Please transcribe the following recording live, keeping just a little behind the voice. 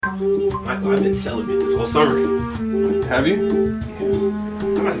Michael, I've been celibate this whole summer. Have you? Yeah.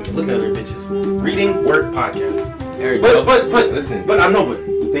 I'm not even looking at other bitches. Reading, work, podcast. But listen. But I know. But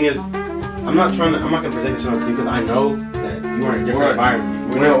the thing is, I'm not gonna project this on the team because I know that you are in a different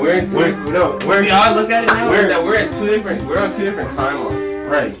environment. See how I look at it now is that we're on two different timelines.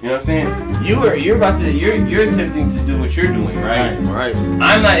 Right. You know what I'm saying? You're attempting to do what you're doing, right? Right.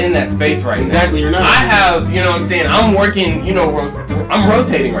 I'm not in that space right now. Exactly, you're not. I have, you know what I'm saying, I'm working, I'm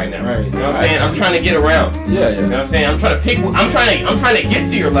rotating right now. Right. You know what I'm saying? I'm trying to get around. Yeah. You know what I'm saying? I'm trying to get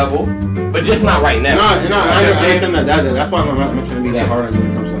to your level, but just not right now. No, I understand that. That's why I'm not trying to be that hard on you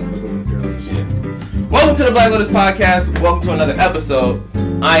when it comes to like fucking with girls and shit. Welcome to the Black Lotus Podcast. Welcome to another episode.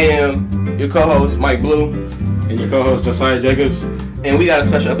 I am your co-host, Mike Blue. And your co-host, Josiah Jacobs. And we got a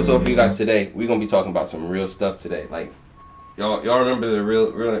special episode for you guys today. We're gonna be talking about some real stuff today. Like, y'all remember the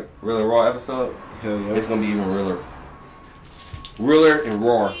real and raw episode? Hell yeah. It's gonna be even realer and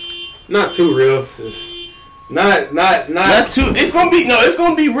raw. Not too real. It's not too. It's gonna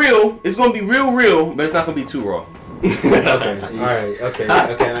be real. It's gonna be real, but it's not gonna be too raw. Okay. All right. Okay.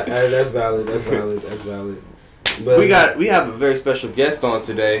 That's valid. But we have a very special guest on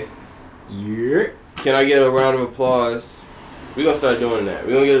today. Yeah. Can I get a round of applause? We're gonna start doing that.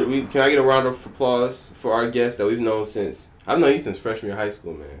 Can I get a round of applause for our guest that we've known since? I've known you since freshman year of high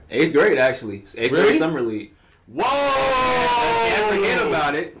school, man. 8th grade, actually. 8th grade summer league. Whoa! Can't forget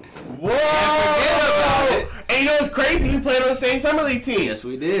about it. Whoa! Can't forget about it. And you know what's crazy? We played on the same summer league team. Yes,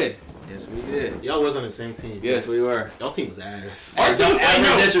 we did. Y'all was on the same team. Yes, we were. Y'all team was ass. Our team, wait,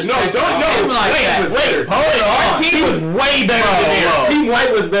 Wait. Our team was way better than theirs. Team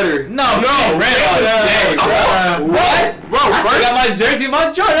White was better. What? Bro, I still got my jersey,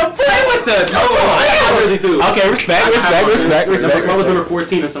 my Jordan. Play with us. Come on. I got my jersey too. Okay, respect. I was number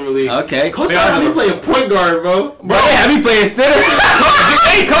 14 in summer league. Okay. Coach had me playing point guard, bro. Bro, they had me playing center.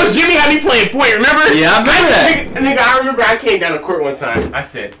 Hey, Coach Jimmy had me playing point, remember? Yeah, I remember that. Nigga, I remember I came down the court one time. I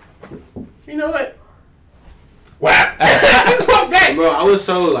said, you know what? Wow. Just walk back. Bro, I was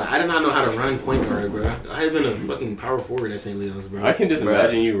so I did not know how to run point guard, bro. I had been a fucking power forward at St. Leo's, bro. I can just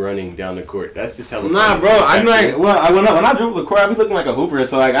imagine you running down the court. That's just how. Nah, bro. I'm like, when I dribble the court, I be looking like a hooper.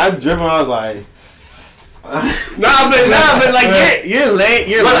 So like, I dribble, I was like. Nah, but like your legs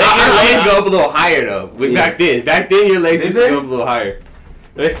go up a little higher though. Back then your legs used to go up a little higher.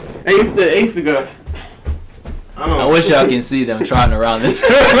 They used to go. I wish y'all can see them trotting around this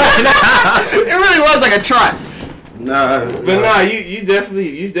room right now. It really was like a trot. Nah, you've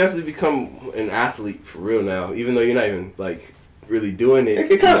definitely become an athlete for real now. Even though you're not even like really doing it.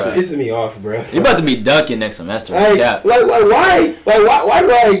 It kind of pisses me off, bro. You're about to be dunking next semester. Why do I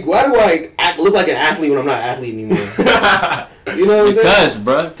look like an athlete when I'm not an athlete anymore? You know what I'm saying?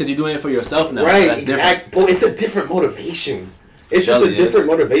 Because you're doing it for yourself now. Right, That's exactly. But it's a different motivation. It's just a different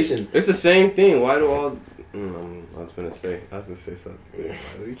motivation. It's the same thing. Why do all... I was gonna say something. Why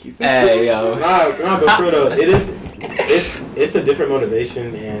do we keep hey, yo. Nah, but for real though, it's a different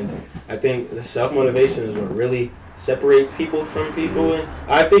motivation, and I think the self-motivation is what really separates people from people. And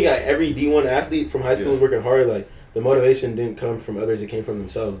I think every D1 athlete from high school is working hard. Like, the motivation didn't come from others, it came from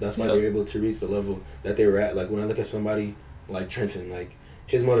themselves. That's why they were able to reach the level that they were at. Like, when I look at somebody like Trenton, like,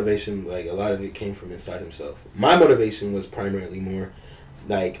 his motivation, like, a lot of it came from inside himself. My motivation was primarily more,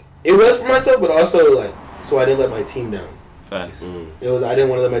 like, it was for myself, but also, like, so I didn't let my team down. Facts. I didn't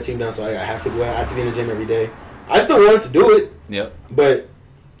want to let my team down, so I have to go. I have to be in the gym every day. I still wanted to do it. Yep. But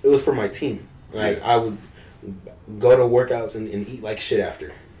it was for my team. Like, I would go to workouts and eat like shit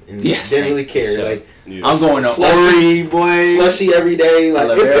after, and didn't really care. Sure. Like, I'm going to Ori, boy. Slushy every day.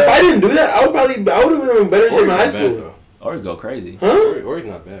 Like, if I didn't do that, I would have been in better shape in high school. Ori go crazy. Huh? Ori's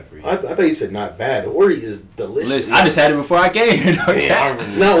not bad for you. I thought you said not bad. Ori is delicious. I just had it before I came here.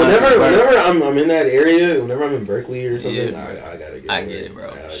 No, whenever I'm in that area, whenever I'm in Berkeley or something, I gotta get. I get it,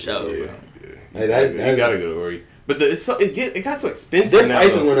 bro. Show, bro. Like, that's you gotta go to Ori. But it got so expensive. Their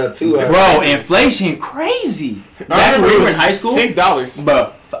prices went up too. Bro, inflation crazy. Back when we were in high school, $6.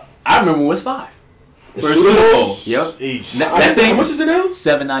 Bro, I remember it was $5. For a student bowl? Yep. That thing, how much is it now?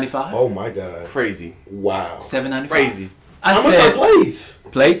 $7.95. Oh my god. Crazy. Wow. $7.95. Crazy. How much are plates?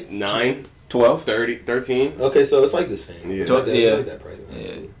 Plate? 9, 12, 30, 13. Okay, so it's like the same. Yeah. I like that price.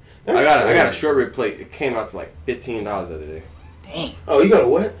 Yeah. I got a short rib plate. It came out to like $15 the other day. Dang. Oh, you got a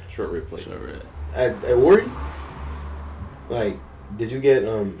what? Short rib plate. Short rib. At Worry? Like, did you get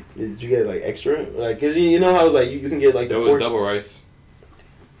like extra? Like, cause you know how it's like you can get like the was double rice.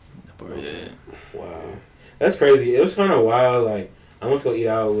 Yeah. Wow, that's crazy. It was kind of wild. Like, I went to go eat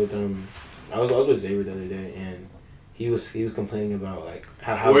out with I was with Xavier the other day, and he was complaining about like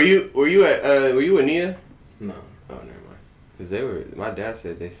how were you at Nia? No. Oh, never mind. Because my dad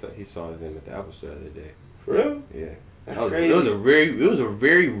said he saw them at the Apple Store the other day. For real? Yeah. That's crazy. It was a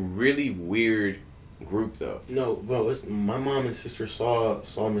very really weird group though. No, bro, my mom and sister saw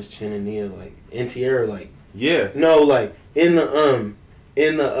Miss Chen and Nia like in Tierra, like no, like at an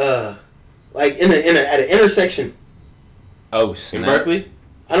intersection. Oh, snap. In Berkeley?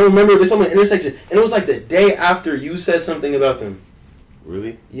 I don't remember. They saw me at an intersection, and it was like the day after you said something about them.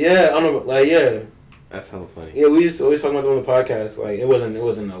 Really? Yeah, I don't know. Like, yeah. That's hella funny. Yeah, we just always talking about them on the podcast. Like, it wasn't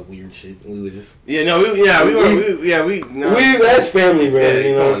no weird shit. We was just that's family, bro. Yeah,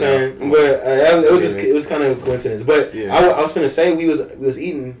 you know what I'm saying? But it was kind of a coincidence. But yeah. I was finna say we was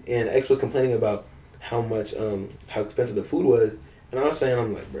eating, and X was complaining about how much how expensive the food was, and I was saying,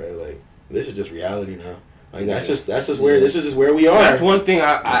 I'm like, bro, like this is just reality now. Like that's just where this is just where we are. That's one thing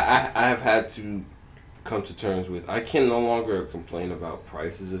I have had to come to terms with. I can no longer complain about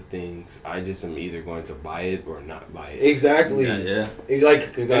prices of things. I just am either going to buy it or not buy it. Exactly. Yeah. It's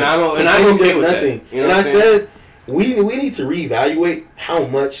like and I'm okay with nothing. That. You know and I saying? said we need to reevaluate how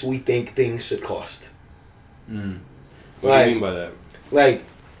much we think things should cost. What do you mean by that? Like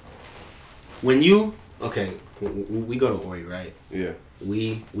when we go to Ori, right? Yeah.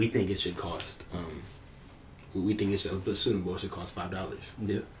 We think it should cost. We think the student bowl should cost $5.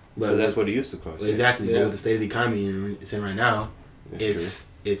 Yeah. But that's what it used to cost. Exactly. Yeah. But with the state of the economy it's in right now, That's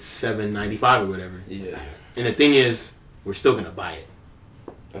it's $7.95 or whatever. Yeah. And the thing is, we're still gonna buy it.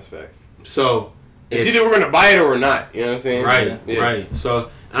 That's facts. So it's either we're gonna buy it or we're not. You know what I'm saying? Right. Yeah. Right. So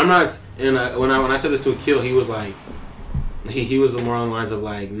I'm not. And when I said this to Akil, he was like, he was more on the lines of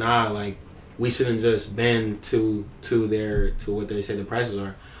like, nah, like we shouldn't just bend to what they say the prices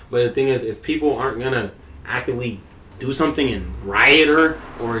are. But the thing is, if people aren't gonna actively do something and riot or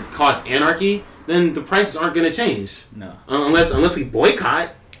cause anarchy, then the prices aren't going to change. No. Unless we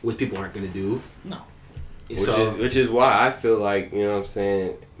boycott, which people aren't going to do. No. Which is why I feel like, you know what I'm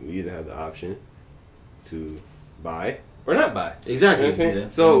saying, we either have the option to buy or not buy. Exactly. You know what I'm saying? Yeah.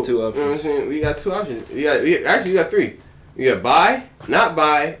 So, two options. You know what I'm saying? We got two options. We got three. We got buy, not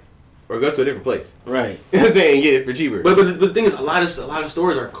buy, or go to a different place. Right. You know what I'm saying? And get it for cheaper. But the thing is, a lot of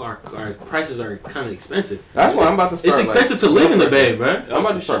stores are prices are kind of expensive. That's why I'm about to start. It's expensive to live in the Bay, bro. I'm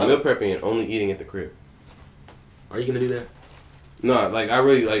about to start meal prepping and only eating at the crib. Are you gonna do that? No, like I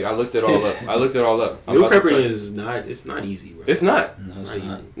really I looked it all up. Meal prepping is not. It's not easy, bro. It's not. No, it's not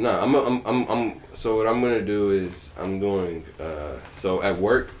easy. No, I'm. So what I'm gonna do is I'm doing. So at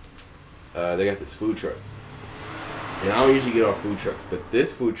work, they got this food truck. And I don't usually get off food trucks, but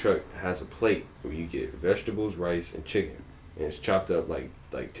this food truck has a plate where you get vegetables, rice, and chicken, and it's chopped up like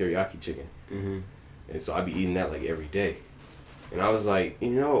teriyaki chicken. Mm-hmm. And so I be eating that like every day. And I was like,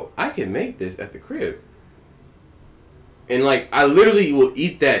 I can make this at the crib. And like I literally will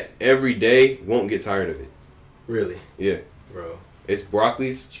eat that every day, won't get tired of it. Really? Yeah, bro. It's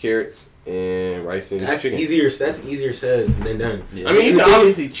broccolis, carrots, and rice and chicken. That's easier said than done. Yeah. I mean, you can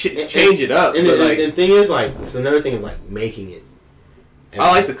obviously change it up. And but the thing is, like, it's another thing of like making it.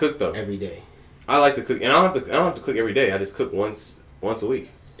 I like to cook though. Every day. I like to cook, and I don't have to cook every day. I just cook once a week.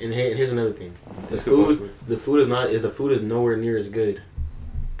 And here's another thing: the food is nowhere near as good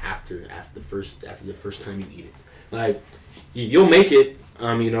after the first time you eat it. Like you'll make it,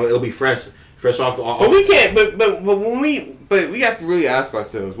 it'll be fresh off. But we can't. But we have to really ask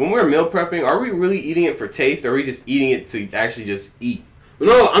ourselves when we're meal prepping: are we really eating it for taste, or are we just eating it to actually just eat?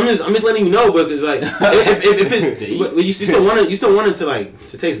 No, I'm just letting you know, because like if it's but you still want it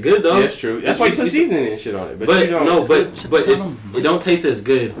to taste good though. Yeah, that's true. That's why you put seasoning and shit on it. But it don't taste as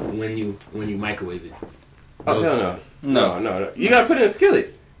good when you microwave it. Oh no! You gotta put it in a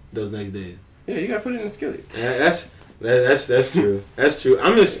skillet. Those next days. Yeah, you gotta put it in a skillet. Yeah, that's true. That's true.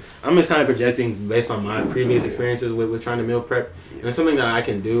 I'm just kind of projecting based on my previous experiences with trying to meal prep, and it's something that I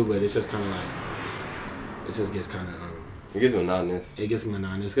can do, but it's just kind of like it just gets kind of. It gets monotonous.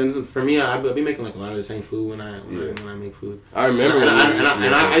 Because for me, I'll be making like a lot of the same food when I make food. I remember,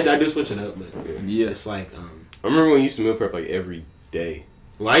 I do switch it up, but it's like I remember when you used to meal prep like every day.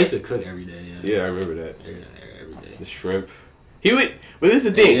 Well, I used to cook every day. Yeah, I remember that. Every day. The shrimp. He would, but this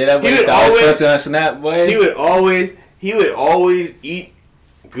is the thing. Yeah, he would always on Snap, boy. He would always eat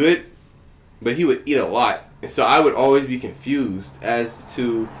good, but he would eat a lot, and so I would always be confused as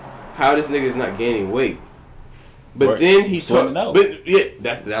to how this nigga is not gaining weight. But then he sweating out. But yeah,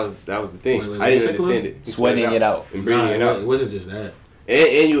 that was the thing. Wait, I didn't understand it. Sweating it out and breathing it out. It wasn't just that.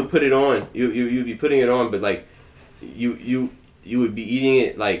 And you would put it on. You'd be putting it on, but like you would be eating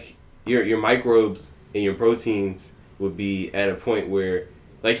it like your microbes and your proteins would be at a point where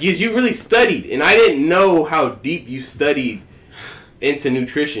like you really studied, and I didn't know how deep you studied into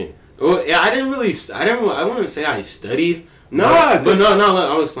nutrition. Well, yeah, I wouldn't say I studied, But no,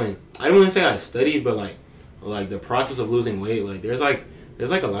 I'll explain. I don't want to say I studied, but like the process of losing weight, like there's like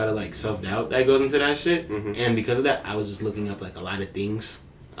a lot of like self-doubt that goes into that shit, and because of that, I was just looking up like a lot of things.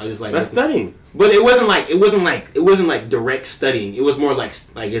 I was just like that's studying, but it wasn't like direct studying. It was more like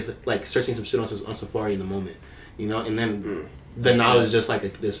it's like searching some shit on Safari in the moment, you know, and then the knowledge just like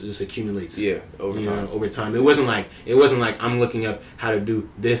this just accumulates. Yeah, over time. It wasn't like I'm looking up how to do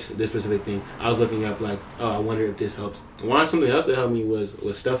this specific thing. I was looking up like, oh, I wonder if this helps. And one something else that helped me was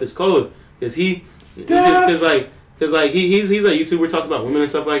Stuff Is Code, because he's a YouTuber, talks about women and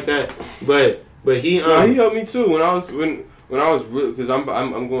stuff like that. But he he helped me too when I was really, because I'm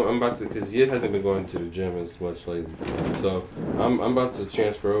about to, because he hasn't been going to the gym as much lately, so I'm about to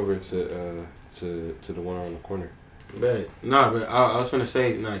transfer over to the one around the corner. But I was gonna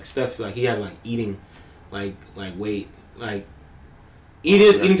say, like, Steph, like, he had like eating like weight, like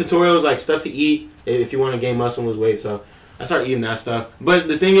eating tutorials, like stuff to eat if you want to gain muscle and lose weight. So I started eating that stuff. But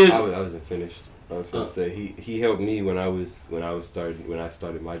the thing is, I wasn't finished. I was gonna say he helped me when I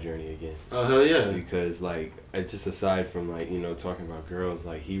started my journey again. Oh, hell yeah! Because like, it's just aside from like, you know, talking about girls,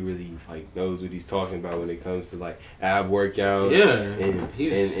 like he really like knows what he's talking about when it comes to like ab workouts. Yeah, and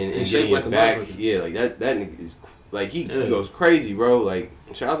he's in and shape like a back. motherfucker. Yeah, like that nigga is like he goes crazy, bro. Like,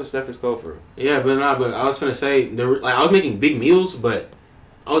 shout out to Steph Is Code for real. Yeah, but I was gonna say I was making big meals, but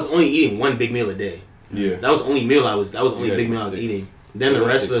I was only eating one big meal a day. Yeah, that was the only meal I was big meal I was eating. Then the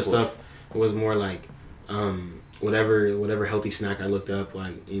rest of the stuff was more like whatever healthy snack I looked up,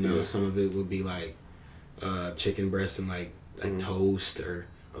 like, you know, some of it would be like chicken breast and like toast or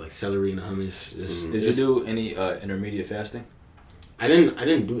like celery and hummus. Did you do any intermediate fasting? I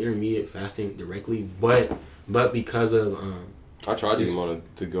didn't do intermediate fasting directly, but because of I tried to get him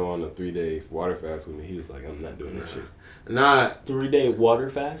to go on a 3-day water fast with me. He was like, I'm not doing that shit. Nah, 3-day water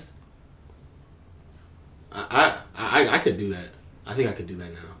fast? I could do that. I think I could do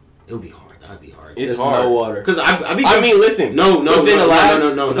that now. It would be hard. That'd be hard. It's hard. No water. Because I mean, listen. No. Within the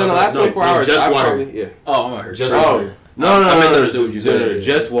last 24 hours, just water. Probably, yeah. Oh, I'm gonna hurt. Just water. No. I misunderstood what you said.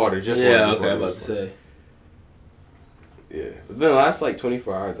 Just water. Yeah, okay. I'm about to say. Yeah. Within the last like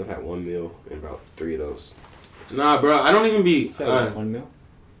 24 hours, I've had one meal and about 3 of those. Nah, bro. I don't even be. One meal.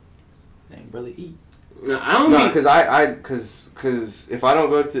 I ain't really eat. I don't be. Because if I don't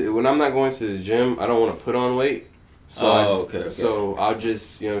go to, when I'm not going to the gym, I don't want to put on weight. So okay. So I'll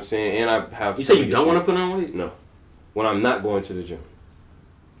just, you know what I'm saying, and I have. You say you don't want to put on weight? No, when I'm not going to the gym,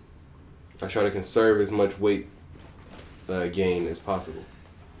 I try to conserve as much weight gain as possible,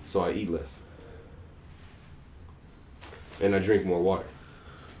 so I eat less, and I drink more water,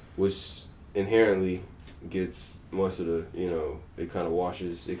 which inherently gets most of the, you know, it kind of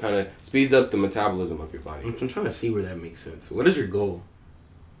speeds up the metabolism of your body. I'm trying to see where that makes sense. What is your goal?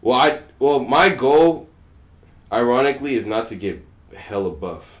 Well, my goal, ironically, is not to get hella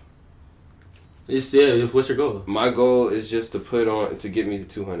buff. What's your goal? My goal is just to get me to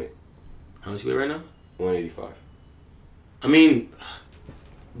 200. How much you weigh right now? 185. I mean,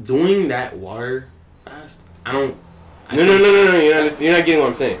 doing that water fast, No. You're not getting what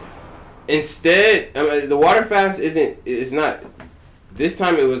I'm saying. Instead, the water fast it's not. This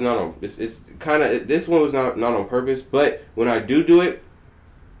time it was not on. It's kind of, this one was not on purpose. But when I do it,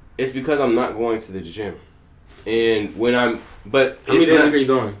 it's because I'm not going to the gym. And when I'm, but how many days are you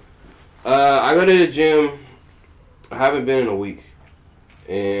going? I go to the gym. I haven't been in a week,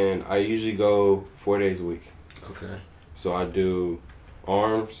 and I usually go 4 days a week. Okay. So I do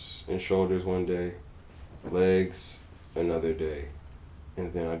arms and shoulders one day, legs another day,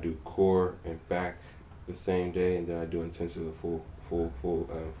 and then I do core and back the same day, and then I do intensive full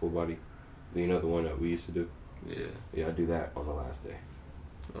body. You know, the one that we used to do. Yeah, I do that on the last day.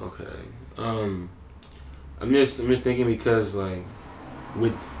 Okay. I'm just thinking because like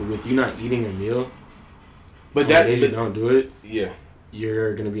with you not eating a meal, but that days you don't do it. Yeah,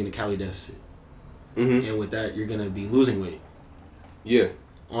 you're gonna be in a calorie deficit, and with that you're gonna be losing weight. Yeah,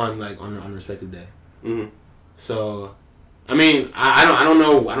 on a respective day. So, I mean, I don't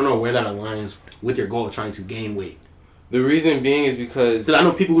know where that aligns with your goal of trying to gain weight. The reason being is because I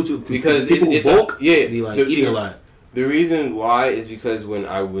know people who bulk, be like eating a lot. The reason why is because when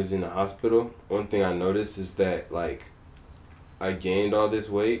I was in the hospital, one thing I noticed is that like I gained all this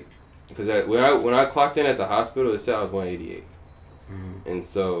weight because when I clocked in at the hospital, it said I was 188, and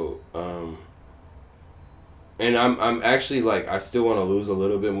so and I'm actually like I still want to lose a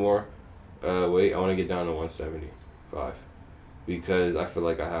little bit more weight. I want to get down to 175 because I feel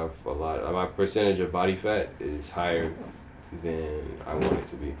like I have a lot. My percentage of body fat is higher than I want it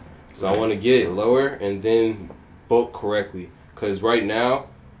to be, so I want to get it lower and then bulk correctly, because right now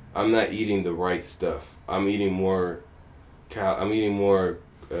I'm not eating the right stuff. I'm eating more I'm eating more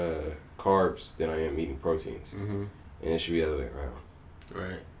carbs than I am eating proteins, Mm-hmm. and it should be the other way around.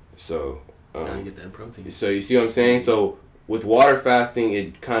 Right. So Gotta get that protein. So you see what I'm saying? So with water fasting,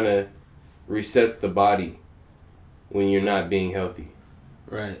 it kind of resets the body when you're not being healthy.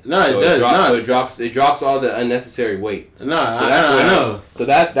 Right. No, So it does. So it drops all the unnecessary weight. No, So I know. So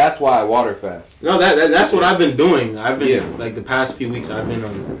that's why I water fast. No, that's what I've been doing. I've been like the past few weeks. I've been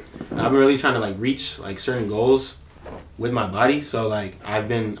really trying to like reach like certain goals with my body. So like I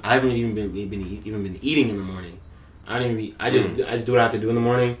haven't even been eating in the morning. I just do what I have to do in the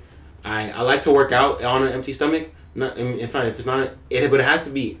morning. I like to work out on an empty stomach. Not if it's not but it has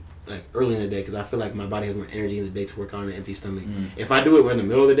to be like early in the day because I feel like my body has more energy in the day to work out on an empty stomach. If I do it in the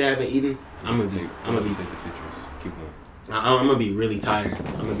middle of the day, I haven't eaten. I'm gonna be Take the pictures. Keep going. I'm gonna be really tired.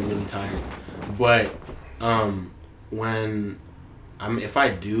 But if I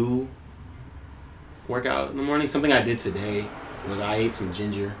do work out in the morning, something I did today was I ate some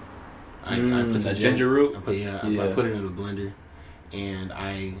ginger. I put some ginger root. I put it in a blender, and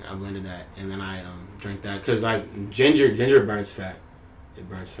I blended that, and then I drank that because like ginger burns fat. It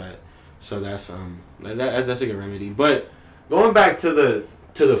burns fat, so that's a good remedy. But going back to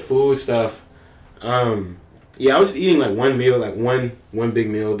the food stuff, I was eating like one meal, like one big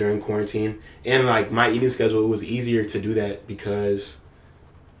meal during quarantine, and like my eating schedule, it was easier to do that because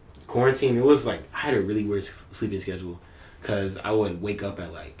quarantine. It was like I had a really weird sleeping schedule because I would wake up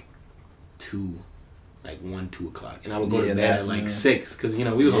at like 2 o'clock, and I would go to bed at like 6 because we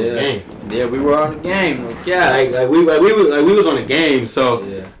was on the game. Yeah, we were on the game. We was on the game. So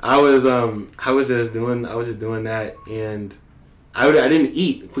I was just doing that, and I didn't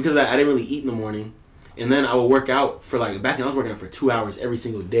eat because I didn't really eat in the morning, and then I would work out for like back then I was working out for 2 hours every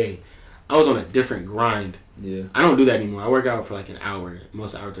single day. I was on a different grind. Yeah, I don't do that anymore. I work out for like an hour,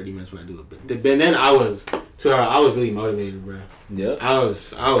 most hour 30 minutes when I do it. But then I was 2 hours. I was really motivated, bro. Yeah, I was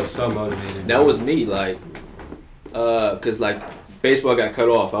so motivated. That was me, like, cause like baseball got cut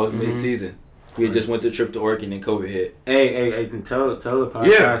off. I was mid-season. We had just went to a trip to Oregon and COVID hit. Hey, can tell the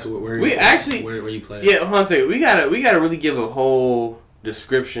podcast where you play. Yeah, hold on a second. We gotta really give a whole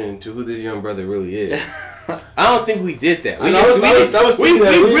description to who this young brother really is. I don't think we did that. We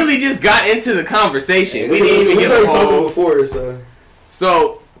really just got into the conversation. We didn't even get talking before.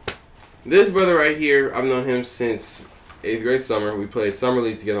 So this brother right here, I've known him since 8th grade summer. We played summer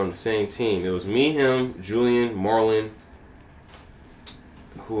league together on the same team. It was me, him, Julian, Marlon.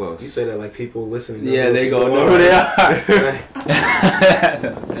 Who else? You say that like people listening. Yeah, they go know who they are.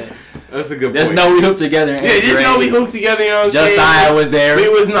 That's a good point. Just know we hooped together. Just know we hooped together, you know what I'm saying? Josiah was there. He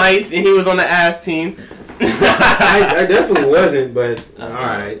was nice, and he was on the ass team. I definitely wasn't, but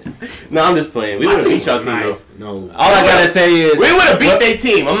alright. No, I'm just playing. We would have beat y'all team, though. No. All I gotta say is... We would have beat their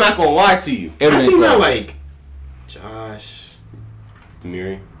team. I'm not gonna lie to you. My team had like... Josh...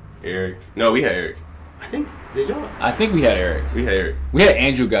 Demiri, Eric. No, we had Eric. I think... Did y'all? I think we had Eric. We had Eric. We had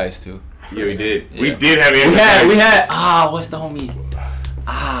Andrew guys, too. Yeah, we did. Yeah. We did have Andrew. We had... what's the homie?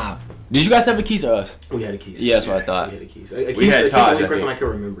 Did you guys have the keys or us? We had the keys. Yeah, that's what I thought. We had the keys. We had Taj. The only person I can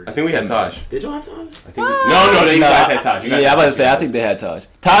remember. I think we had Taj. Did y'all have Taj? I think no, you guys had Taj. I'm about to say, I think they had Taj.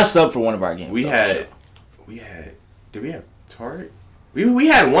 Taj subbed for one of our games. We had... Did we have Tarek? We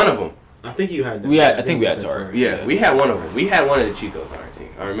had one of them. I think you had... I think we had Tarek. Yeah, we had one of them. We had one of the Chicos on our team.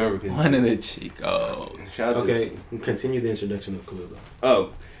 I remember because... One of the Chicos. Okay, continue the introduction of Kahlil.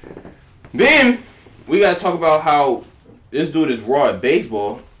 Oh. Then, we gotta talk about how this dude is raw at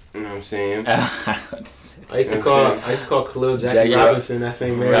baseball. You know what I'm saying? I used to call Kahlil Jackie Robinson that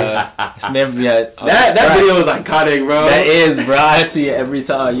same man. That video was iconic, bro. That is, bro. I see it every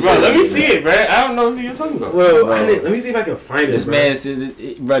time. Let me see it, bro. I don't know who you're talking about. Well, let me see if I can find it.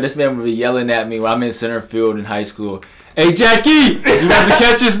 This man would be yelling at me when I'm in center field in high school. Hey, Jackie, you have to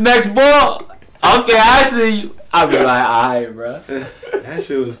catch this next ball. Okay, I see you. I'll be like, alright, bro. That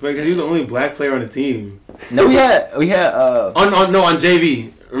shit was funny because he was the only black player on the team. No, we had on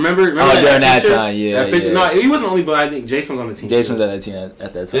JV. Remember during that time, yeah. No, he wasn't only black. I think Jason was on the team. Jason was on that team at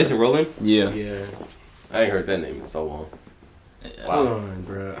that time. Jason Rowland? Yeah. I ain't heard that name in so long. Yeah. Wow. Hold on,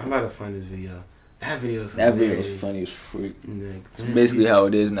 bro. I'm about to find this video. That video was funny as freak. It's basically how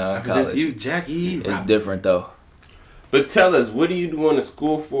it is now in college. You, Jackie. It's different though. But tell us, what are you going to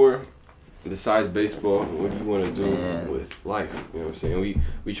school for? Besides baseball, what do you want to do with life? You know what I'm saying?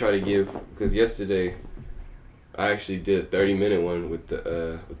 We try to give, because yesterday, I actually did a 30-minute one with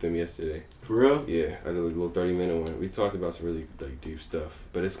them yesterday. For real? Yeah, I did a little 30-minute one. We talked about some really deep stuff,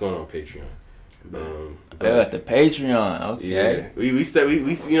 but it's going on Patreon. At the Patreon, okay. Yeah, we Stepping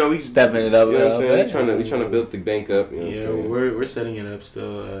it up. You know what I'm saying? We trying to build the bank up. You know what I'm saying? we're setting it up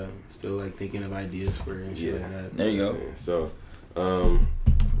still. Still like thinking of ideas for it and shit like that. There you go. So,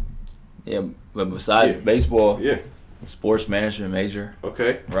 yeah, but besides baseball, sports management major.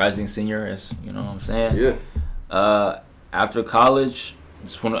 Okay. Rising senior, as you know what I'm saying. Yeah. After college,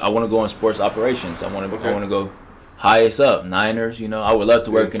 I want to go in sports operations. I want to go highest up. Niners, you know. I would love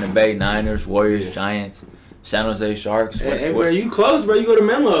to work in the Bay. Niners, Warriors, Giants, San Jose Sharks. Hey, where you close, bro? You go to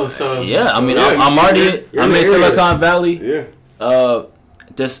Menlo, so yeah. I mean, I'm already. I'm in Silicon Valley. Yeah.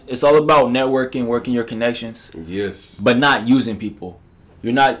 Just it's all about networking, working your connections. Yes. But not using people.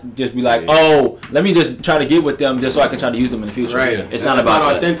 You're not just be like, oh, let me just try to get with them just so I can try to use them in the future. Right. It's not about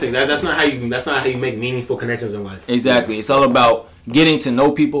not authentic. That's not how you make meaningful connections in life. Exactly. It's all about getting to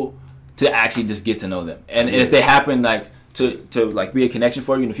know people to actually just get to know them. And if they happen like to like be a connection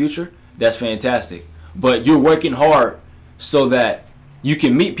for you in the future, that's fantastic. But you're working hard so that you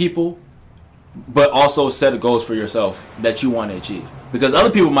can meet people but also set goals for yourself that you want to achieve. Because other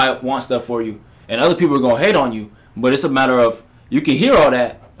people might want stuff for you and other people are going to hate on you, but it's a matter of you can hear all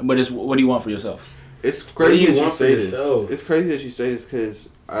that, but it's what do you want for yourself? It's crazy that you say this. It's crazy that you say this because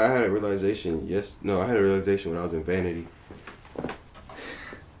I had a realization. I had a realization when I was in Vanity.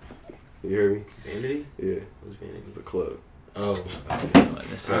 You hear me? Vanity? Yeah. What's Vanity? It's the club. Oh. I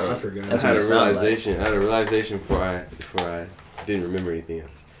forgot. I had a realization before I didn't remember anything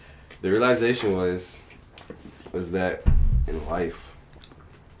else. The realization was that in life,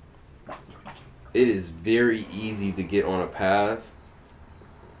 it is very easy to get on a path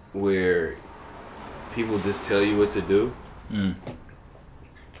where people just tell you what to do and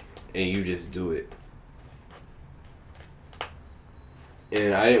you just do it.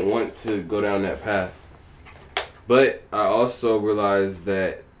 And I didn't want to go down that path. But I also realized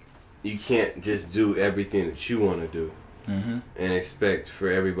that you can't just do everything that you want to do and expect for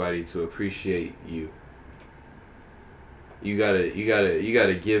everybody to appreciate you. You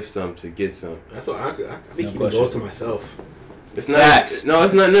gotta give some to get some. That's what I be keeping goals to myself. It's not. Facts. No,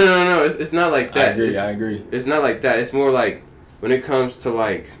 it's not. No. It's not like that. I agree. It's not like that. It's more like when it comes to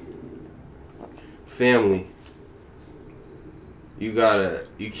like family. You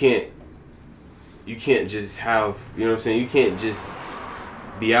can't just have, you know what I'm saying? You can't just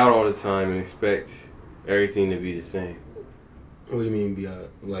be out all the time and expect everything to be the same. What do you mean be out?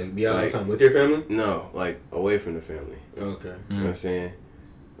 Like be out all the time with your family? No, like away from the family. Okay. You know what I'm saying?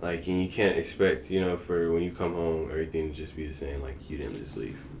 Like, and you can't expect, you know, for when you come home, everything to just be the same. Like, you didn't just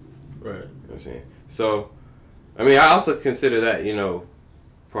leave. Right. You know what I'm saying? So, I mean, I also consider that, you know,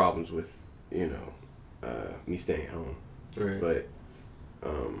 problems with, you know, me staying home. Right. But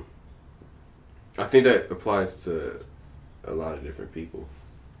I think that applies to a lot of different people.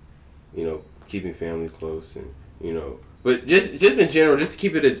 You know, keeping family close and, you know, but just in general, just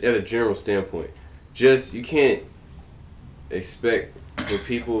keep it at a general standpoint. Just, you can't expect for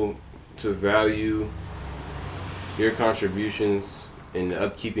people to value your contributions and the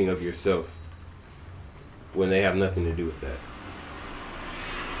upkeeping of yourself when they have nothing to do with that.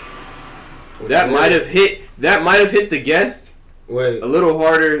 That might have hit the guest a little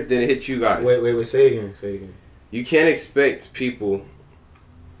harder than it hit you guys. Wait. Say it again. You can't expect people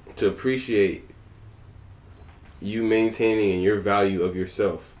to appreciate you maintaining your value of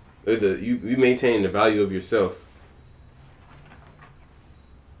yourself. You maintain the value of yourself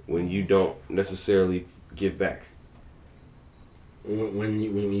when you don't necessarily give back. When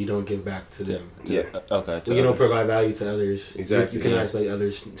you don't give back to them. Yeah. Okay. When you don't provide value to others. Exactly. You cannot expect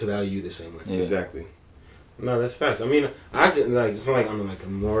others to value you the same way. Yeah. Exactly. No, that's facts. I mean, I get like it's like on like a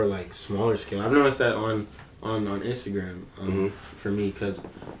more like smaller scale. I've noticed that on Instagram for me, because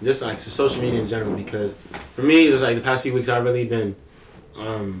just like social media in general. Because for me, it's like the past few weeks I've really been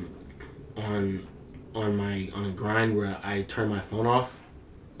on a grind where I turn my phone off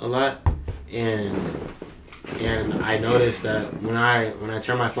a lot, and I noticed that when I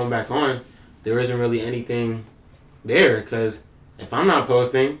turn my phone back on, there isn't really anything there, because if I'm not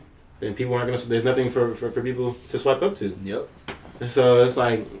posting, then people aren't gonna. There's nothing for people to swipe up to. Yep. So it's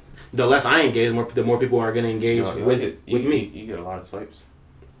like the less I engage, the more people are gonna engage with me. You get a lot of swipes.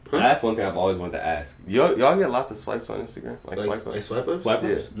 Huh? That's one thing I've always wanted to ask. Y'all get lots of swipes on Instagram, like swipe ups. Like swipe ups? Swipe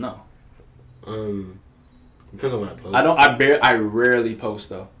ups? Yeah. No. Depends on what I post. I rarely post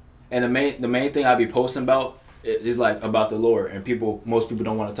though, and the main thing I be posting about is like about the Lord, and most people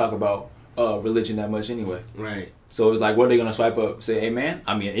don't want to talk about religion that much anyway. Right. So it's like, what are they gonna swipe up? Say, hey man,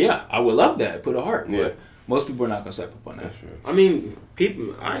 I mean, yeah, I would love that. Put a heart. Yeah. But most people are not gonna swipe up on that. That's true. I mean,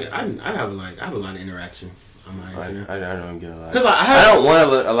 people. I have a lot of interaction on my Instagram. I don't get a lot. Because I don't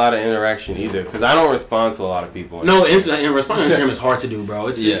want a lot of interaction either. Because I don't respond to a lot of people. No, and responding on Instagram is hard to do, bro.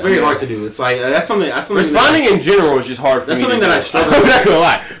 It's very hard to do. It's like that's something. Responding in general is just hard for me. That's something that I struggle I'm with. not gonna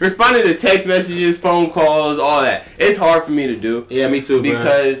lie. Responding to text messages, phone calls, all that. It's hard for me to do. Yeah, me too.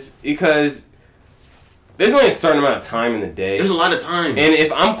 Because there's only a certain amount of time in the day. There's a lot of time. And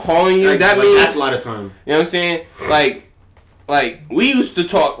if I'm calling you, that means that's a lot of time. You know what I'm saying? Like we used to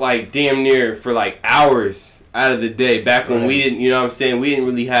talk like damn near for like hours out of the day back when we didn't, you know what I'm saying? We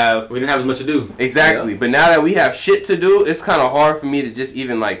didn't have as much to do. Exactly. Yeah. But now that we have shit to do, it's kind of hard for me to just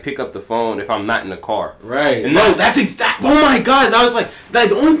even like pick up the phone if I'm not in the car. Right. And no, that's exact. Oh my god, that was like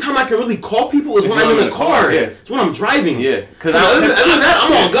the only time I can really call people is when I'm in the car. Yeah. It's when I'm driving. Yeah. Because other than that,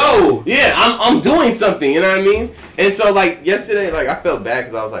 I'm on go. Yeah, I'm doing something. You know what I mean? And so like yesterday, like I felt bad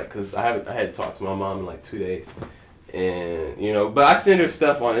because I was like, because I had talked to my mom in like 2 days, and you know, but I send her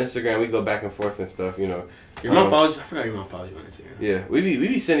stuff on Instagram. We go back and forth and stuff. You know. Your mom follows you? I forgot your mom follows you on Instagram. Yeah, we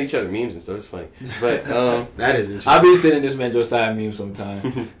be sending each other memes and stuff. It's funny, but that is interesting. I'll be sending this man Josiah memes sometimes,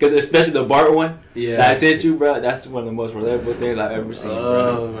 because especially the Bart one. Yeah, that I sent you, bro. That's one of the most relatable things I've ever seen.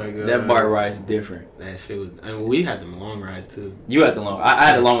 Oh bro. My god, that Bart ride is different. That shit was. I mean, we had them long rides too. You had the long. I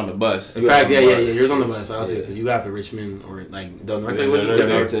had it long on the bus. In fact, yeah. Yours on the bus. I was because you got for Richmond or like Del Norte. Del Norte.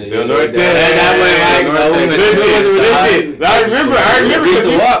 That way, like, I remember. We used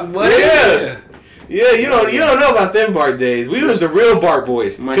to walk, buddy. Yeah. Yeah, you don't know about them Bart days. We was the real Bart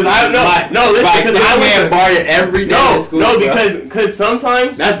boys. Because listen, I went Bart every day at school. No, because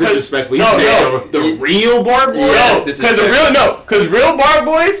sometimes that's disrespectful. You say the real Bart boys. No, because real Bart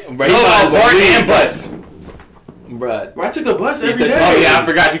boys know about Bart and bus. Bruh. I took the bus every day. Oh yeah, I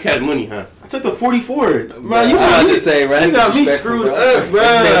forgot you had money, huh? I took the 44. Bro, you got me screwed up, bro.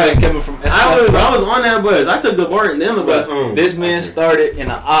 I was on that bus. I took the Bart and then the bus home. This man started in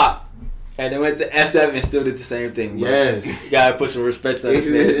an op. And then went to SF and still did the same thing, bro. Yes. You gotta put some respect on this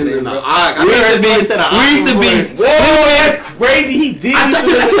man's name, bro. We used to be. Whoa, that's crazy. He did. I took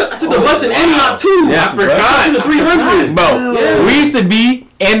the bus in Antioch too. Yeah, I forgot. I took the 300. Bro, yeah. We used to be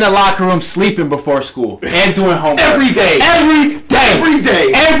in the locker room sleeping before school and doing homework. Every day. And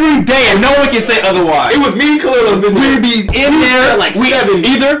no one can say otherwise. It was me and Kahlil. We'd be in there like 7.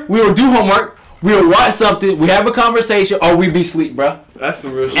 Either we would do homework, we would watch something, we have a conversation, or we'd be asleep, bro. That's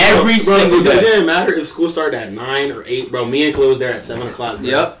some real shit. Every single day. It didn't matter if school started at 9 or 8, bro. Me and Kahlil was there at 7 o'clock, bro.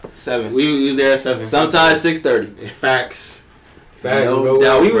 Yep, 7. We was there at 7. Sometimes 6:30. Facts, no bro.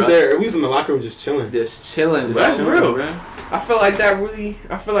 doubt, we was there. We was in the locker room just chilling. That's real, bro. I feel like that really.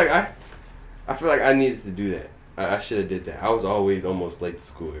 I feel like I needed to do that. I should have did that. I was always almost late to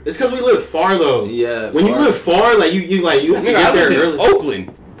school. It's because we live far though. Yeah. When you live far, like you have to get there early.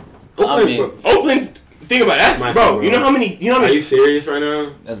 Oakland. Oakland. Think about it. That's, bro, you know how many? Are you serious right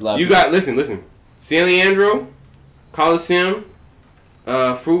now? That's a lot. You got listen. San Leandro, Coliseum,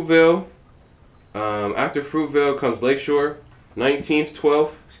 Fruitville. After Fruitville comes Lakeshore, 19th,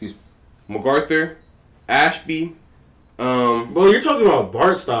 12th, MacArthur, Ashby. Bro, you're talking about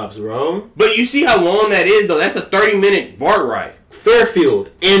BART stops, bro. But you see how long that is, though. That's a 30-minute BART ride.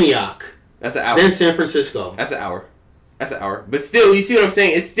 Fairfield, Antioch. That's an hour. Then San Francisco. That's an hour. But still, you see what I'm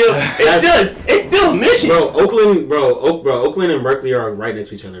saying? It's still a mission. Bro, Oakland and Berkeley are right next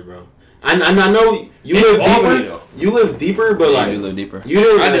to each other, bro. I know you live deeper. Though. You live deeper, but you live deeper. You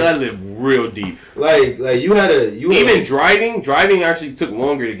didn't. I live real deep. Like you had a driving actually took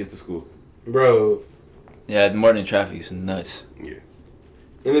longer to get to school, bro. Yeah, more than traffic is nuts. Yeah.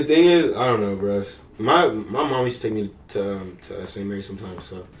 And the thing is, I don't know, bro. My mom used to take me to St. Mary sometimes.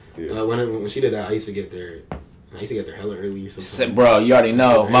 So when she did that, I used to get there hella early or something. Bro, you already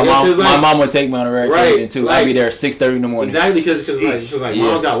know. My mom would take me on a regular occasion too. I'd be there at 6:30 in the morning. Exactly, because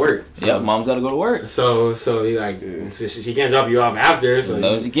mom's got work. So. Yeah, mom's got to go to work. So she can't drop you off after. So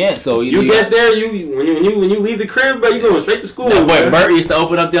no, she can't. So you get there. When you leave the crib, bro, you going straight to school. Yeah, boy, Bert used to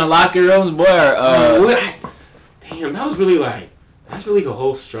open up them locker rooms, boy. Damn, that was really that's really a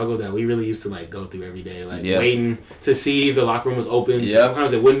whole struggle that we really used to go through every day, waiting to see if the locker room was open. Yeah.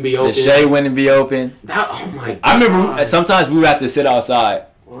 Sometimes it wouldn't be open. The shade wouldn't be open. Oh my god! I remember sometimes we would have to sit outside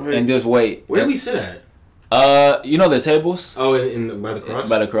and just wait. Where did we sit at? The tables. Oh, by the cross.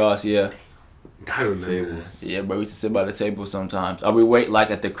 By the cross, yeah. I remember. Yeah, but we used to sit by the table sometimes. Or we wait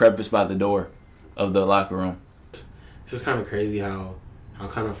at the crevice by the door of the locker room. It's just kind of crazy how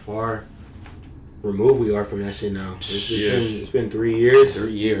kind of far removed we are from that shit now. It's been 3 years.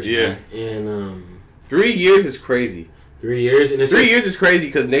 3 years, yeah. Man. And 3 years is crazy. 3 years, and it's 3 years is crazy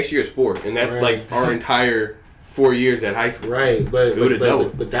because next year is 4, and that's our entire 4 years at high school. Right,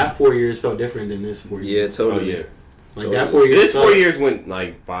 but that 4 years felt different than this 4 years. Yeah, totally. Oh, yeah. That 4 years. This 4 years went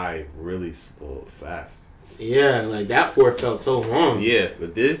by really fast. Yeah, like that 4 felt so long. Yeah,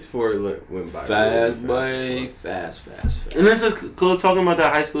 but this 4 went by Fast, really boy. Fast. And this is cool talking about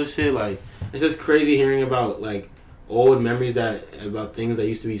that high school shit. Like, it's just crazy hearing about like old memories about things that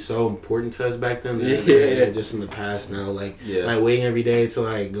used to be so important to us back then. They're just in the past now. Like, like waiting every day to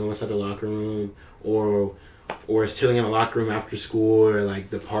like go inside the locker room, or chilling in the locker room after school, or like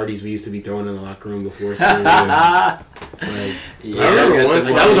the parties we used to be throwing in the locker room before school. Like, I remember one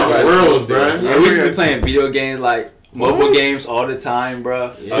time that was our world, bro. Yeah, we used to be playing video games like mobile games all the time,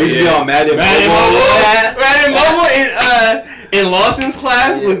 bro. Yeah. We used to be on Madden Mobile in Lawson's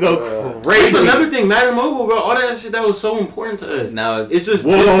class would go crazy. That's another thing, Madden Mobile, bro. All that shit that was so important to us. Now it's just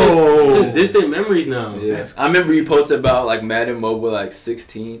distant memories now. Yeah. I remember you posted about like Madden Mobile like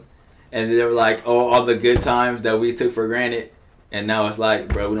 16, and they were like, oh, all the good times that we took for granted. And now it's like,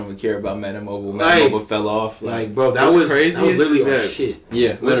 bro, we don't even care about Madden Mobile. Madden Mobile fell off. Like, bro, that was crazy. That was literally our shit.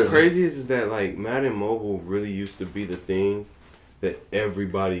 Yeah. What's crazy is that like Madden Mobile really used to be the thing that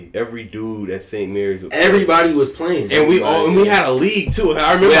every dude at St. Mary's was playing. And we had a league too.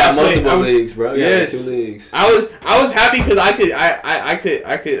 I remember multiple leagues, bro. Yes, 2 leagues. I was happy because I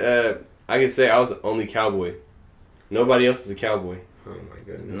could say I was the only cowboy. Nobody else is a cowboy. Oh my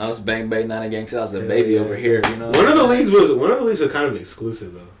goodness. And I was bang 9 against I was a baby over here, you know. One of the leagues was kind of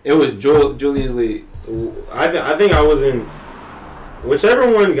exclusive though. It was Julian's league. I think I was in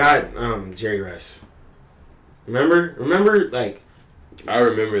whichever one got Jerry Rice. Remember like I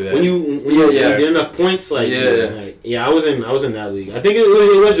remember that. When you get enough points, I was in that league. I think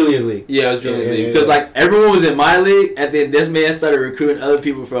it was Julian's league. Yeah, it was Julian's league because like everyone was in my league, and then this man started recruiting other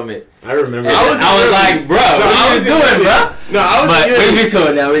people from it. I remember. I was like, bro, what are you doing, bro? No, I was. But we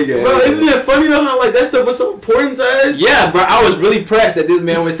good now. We good. Bro, isn't it funny though how like that stuff was so important to us? Yeah, bro. I was really pressed that this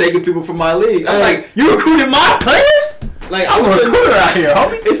man was taking people from my league. I'm like, you recruiting my players? Like I'm a recruiter out here,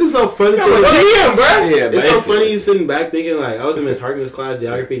 homie. It's just so funny. Bro. Yeah, it's so funny. You sitting back thinking like I was in Miss Harkness class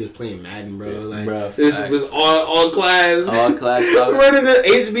geography, just playing Madden, bro. Like this was all class, running the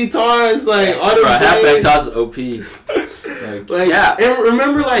HB TARs, like all the halfback toss OP. And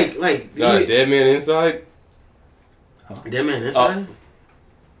remember like Dead Man Inside. Dead Man Inside.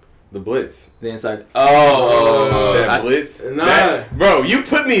 The Blitz. The inside. Oh, that Blitz. Nah, bro, you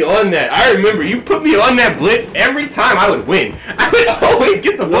put me on that. I remember you put me on that Blitz every time I would win. I would always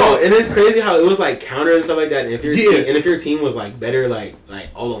get the ball. And it's crazy how it was like counter and stuff like that. And if your team was like better, like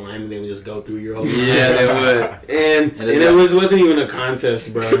all the linemen, they would just go through your whole line. Yeah, they would. And it wasn't even a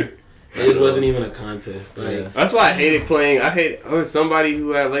contest, bro. It just wasn't even a contest. Like that's why I hated playing. I hate somebody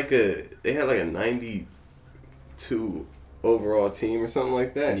who had they had a 92 overall team or something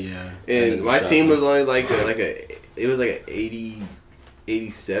like that. Yeah. And my team was only it was like an 80,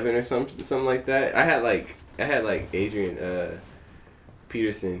 87 or something like that. I had Adrian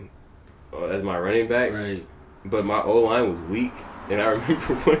Peterson as my running back. Right. But my O-line was weak, and I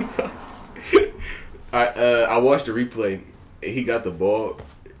remember one time I watched the replay. And he got the ball,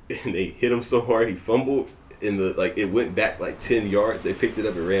 and they hit him so hard he fumbled. It went back 10 yards. They picked it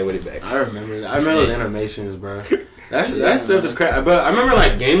up and ran with it back. I remember that. I remember the animations, bro. That stuff is crazy. But I remember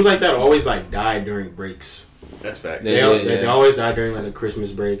games like that always died during breaks. That's facts. They always died during a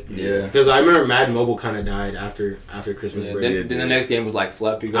Christmas break. Yeah. Because I remember Madden Mobile kind of died after Christmas break. Then the next game was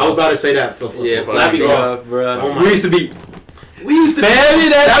Flappy Golf. I was about to say that. Flappy Golf, bro. Oh we used to be.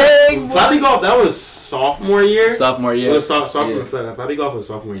 that thing. Flappy Golf. That was sophomore year. It was sophomore. Flappy Golf was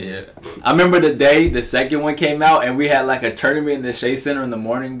sophomore year. Yeah. I remember the day the second one came out, and we had a tournament in the Shea Center in the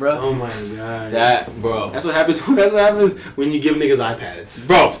morning, bro. Oh my god. Bro. That's what happens. That's what happens when you give niggas iPads.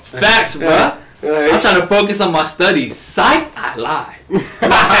 Bro, facts, bro. I'm trying to focus on my studies. Psych, I lie.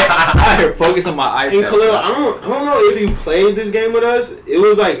 I focus on my iPad. And Kahlil, I don't know if you played this game with us. It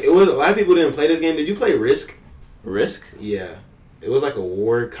was a lot of people didn't play this game. Did you play Risk? Risk? Yeah. It was a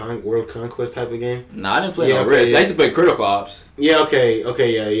world conquest type of game. Nah, I didn't play Risk. I used to play Critical Ops. Yeah, okay,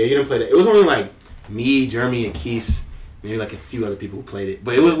 yeah. You didn't play that. It was only me, Jeremy, and Keese. Maybe a few other people who played it.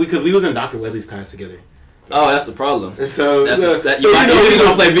 But it was because we was in Dr. Wesley's class together. Oh, that's the problem. So you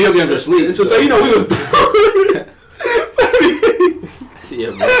don't play video games or sleep. So we was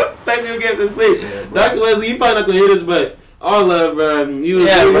yeah, bro. Play video games and sleep. Yeah, Dr. Wesley, you probably not gonna hear this, but all love, you was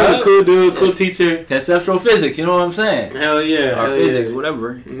a cool dude, cool teacher. Conceptual physics, you know what I'm saying? Hell yeah. Or physics,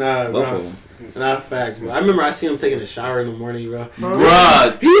 whatever. Nah, bro. Not facts, bro. I remember I seen him taking a shower in the morning, bro.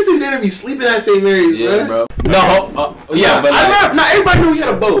 Bruh. He used to there to be sleeping at St. Mary's, bro. No, yeah, but not everybody knew he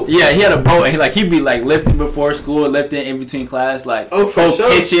had a boat. Yeah, he had a boat, and he'd be lifting before school, lifting in between class, for sure.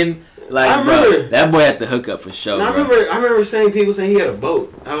 kitchen. I remember bro, that boy had the hookup for sure. I remember people saying he had a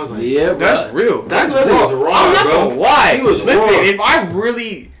boat. I was like, yeah, bro. That's real. That's what was wrong, I'm not bro. Gonna lie. He was Listen, wrong. if I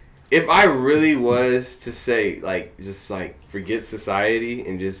really if I really was to say like just like forget society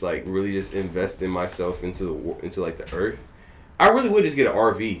and just like really just invest in myself into like the earth, I really would just get an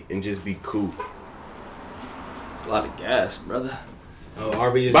RV and just be cool. It's a lot of gas, brother. Oh,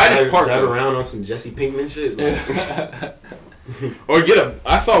 RV is drive around on some Jesse Pinkman shit. Like. Or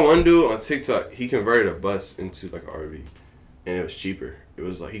I saw one dude on TikTok. He converted a bus into like an RV, and it was cheaper. It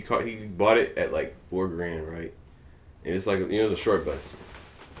was like he bought it at like $4,000, right? And it's like it's a short bus,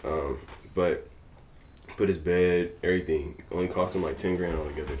 but put his bed, everything only cost him like $10,000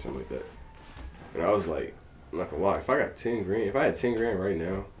 altogether, something like that. And I was like, I'm not gonna lie, if I had $10,000 right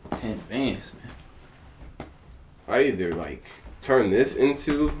now, 10 bands, man. I'd either like turn this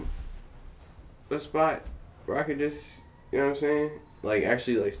into a spot where I could just, you know what I'm saying, like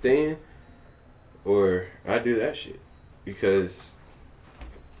actually like stay in, or I'd do that shit because,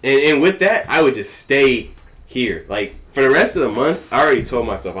 and with that I would just stay here like for the rest of the month. I already told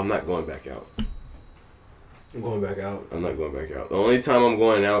myself I'm not going back out. I'm going back out. I'm not going back out. The only time I'm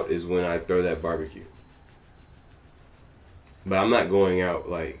going out is when I throw that barbecue. But I'm not going out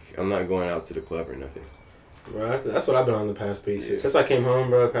to the club or nothing. Bro, that's what I've been on the past 3 weeks. Since I came home,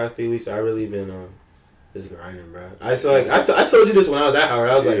 bro, the past 3 weeks, I really been just grinding, bro. I told you this when I was at Howard.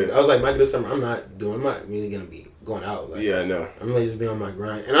 I was like, Michael, this summer I'm not really gonna be going out. Like, yeah, I know. I'm really just being on my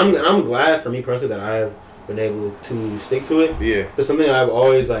grind, and I'm glad for me personally that I have been able to stick to it. Yeah. Because something that I've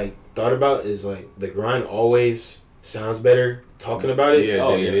always like thought about is like the grind always sounds better talking about it. Yeah,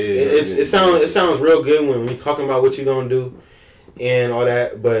 it sounds real good when you're talking about what you're gonna do and all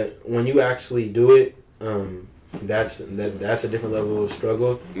that, but when you actually do it, that's a different level of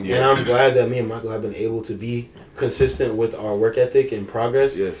struggle. Yeah. And I'm glad that me and Michael have been able to be consistent with our work ethic and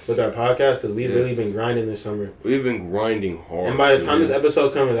progress with our podcast, because we've really been grinding this summer. We've been grinding hard. And by the time this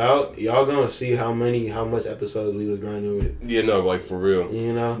episode comes out, y'all gonna see how much episodes we was grinding with. Yeah, no, like for real.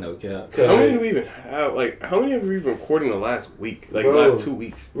 You know? No cap. How many do we even have? Like, how many have we been recording the last week? Like, the last 2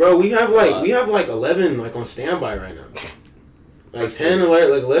 weeks? Bro, we have like 11 like on standby right now. Like 10 or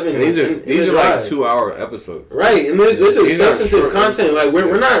like 11. And these are like 2-hour episodes. Right, and this is substantive content. Like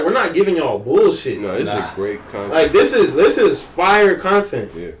we're not giving y'all bullshit. No, this is great content. Like this is fire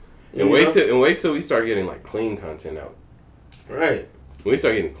content. Yeah. And wait till we start getting like clean content out. Right. When we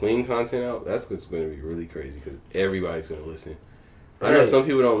start getting clean content out, that's what's going to be really crazy because everybody's going to listen. I know some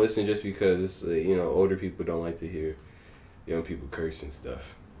people don't listen just because older people don't like to hear young people curse and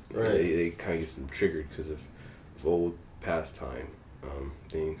stuff. Right. They kind of get some triggered because of old pastime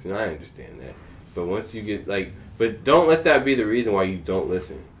things, and I understand that. But once you get but don't let that be the reason why you don't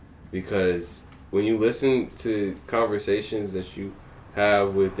listen, because when you listen to conversations that you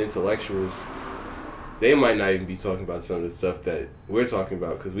have with intellectuals, they might not even be talking about some of the stuff that we're talking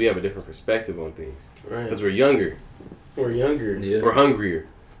about because we have a different perspective on things. Right. Because we're younger. Yeah. We're hungrier.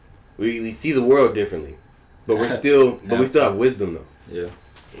 We see the world differently, but we still have wisdom though. Yeah.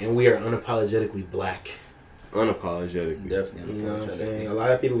 And we are unapologetically black. Unapologetically. Definitely. You know what I'm saying? A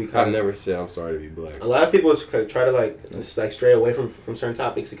lot of people I've never said I'm sorry to be black. A lot of people try to stray away from certain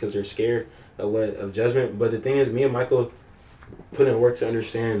topics because they're scared of judgment. But the thing is, me and Michael put in work to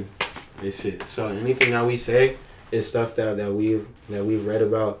understand this shit. So anything that we say is stuff that we've read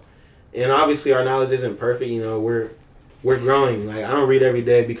about. And obviously our knowledge isn't perfect, we're growing. Like, I don't read every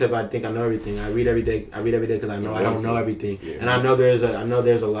day because I think I know everything. I read every day because I know I don't know everything. Yeah. And I know there's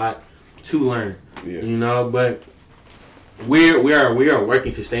a lot to learn. Yeah. But we are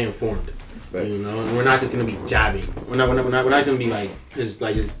working to stay informed. Right. And we're not just gonna be jabbing. We're not gonna be just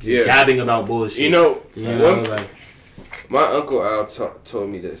gabbing about bullshit. My Uncle Al told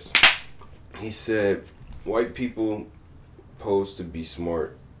me this. He said white people pose to be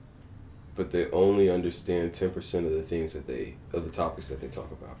smart, but they only understand 10% of the topics that they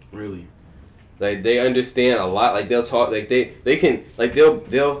talk about. Really? Like, they understand a lot. Like, they'll talk. Like, they can. Like,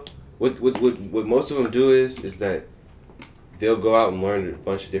 they'll. What most of them do is that they'll go out and learn a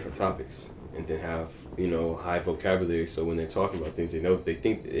bunch of different topics and then have high vocabulary. So when they're talking about things, they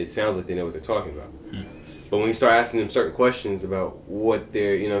think it sounds like they know what they're talking about. But when you start asking them certain questions about what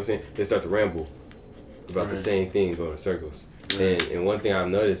they're, they start to ramble about the same thing, going in circles. And one thing I've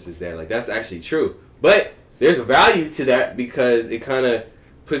noticed is that that's actually true. But there's a value to that because it kind of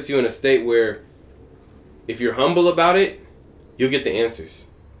puts you in a state where if you're humble about it, you'll get the answers.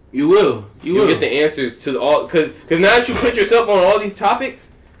 You will. You'll get the answers to all, because now that you put yourself on all these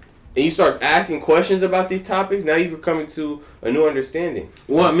topics and you start asking questions about these topics, now you're coming to a new understanding.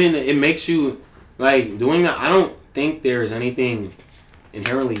 Well, I mean, it makes you doing that. I don't think there's anything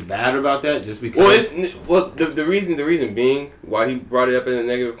inherently bad about that, just because. The reason being why he brought it up in a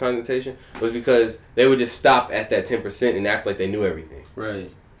negative connotation was because they would just stop at that 10% and act like they knew everything. Right.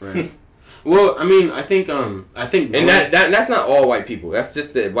 Right. Well, I mean, I think, and that's not all white people. That's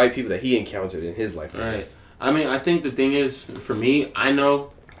just the white people that he encountered in his life. Right. I mean, I think the thing is, for me, I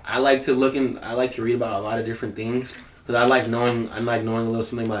like to read about a lot of different things because I like knowing a little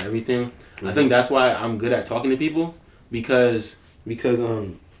something about everything. Mm-hmm. I think that's why I'm good at talking to people because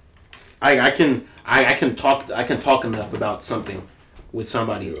I can talk enough about something with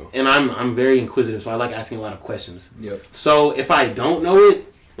somebody, and I'm very inquisitive, so I like asking a lot of questions. Yep. So if I don't know it,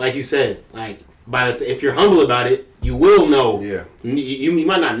 like you said, like if you're humble about it, you will know. Yeah. You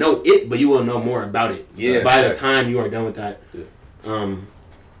might not know it, but you will know more about it. Yeah. By the time you are done with that,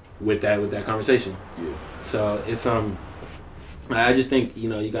 with that conversation. Yeah. So it's I just think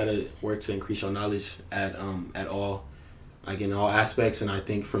you gotta work to increase your knowledge at all, like in all aspects, and I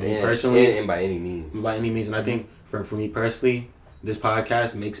think for me personally, and by any means, and I think for me personally, this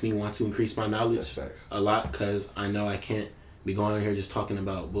podcast makes me want to increase my knowledge a lot because I know I can't be going on here just talking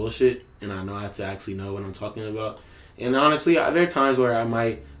about bullshit, and I know I have to actually know what I'm talking about. And honestly, there are times where I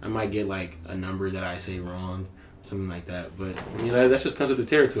might get like a number that I say wrong, something like that. But that just comes with the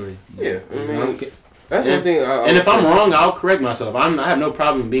territory. Yeah, I mean, that's one thing. And if I'm wrong, I'll correct myself. I have no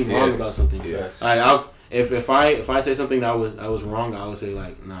problem being wrong about something. Yeah. Like if I say something that I was wrong, I would say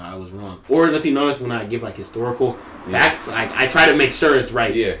like, nah, I was wrong. Or if you notice when I give like historical facts, like I try to make sure it's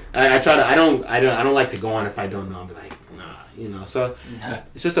right. Yeah. I try to. I don't like to go on if I don't know. I'll be like, nah, So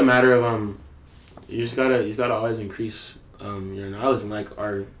it's just a matter of you just gotta always increase your knowledge, and like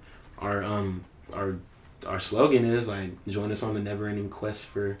our slogan is like, join us on the never-ending quest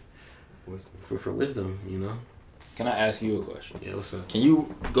for wisdom. Can I ask you a question? Yeah, what's up? Can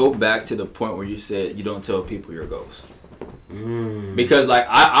you go back to the point where you said you don't tell people your goals? Because like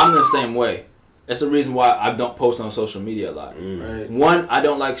I'm the same way. That's the reason why I don't post on social media a lot. Right. One, I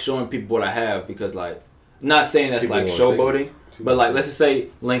don't like showing people what I have because like, not saying that's people like showboating, but like let's just say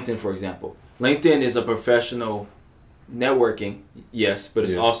LinkedIn, for example. LinkedIn is a professional networking, yes, but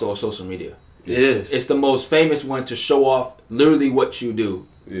it's also a social media. It is. It's the most famous one to show off literally what you do.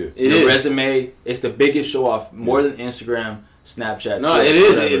 Yeah. Your resume. It's the biggest show off, more than Instagram, Snapchat. No, it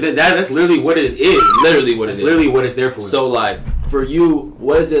is. That's literally what it is. Literally what it is. Literally what it's there for. So like for you,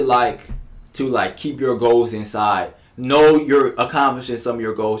 what is it like to like keep your goals inside? Know you're accomplishing some of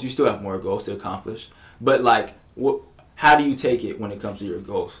your goals. You still have more goals to accomplish, but like, how do you take it when it comes to your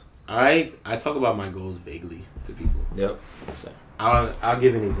goals? I talk about my goals vaguely to people. Yep. I'll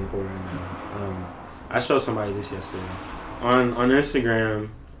give an example right now. I showed somebody this yesterday on Instagram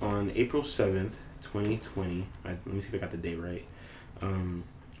on April 7th, 2020. Let me see if I got the date right. On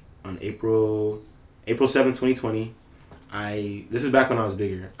April 7th, 2020. This is back when I was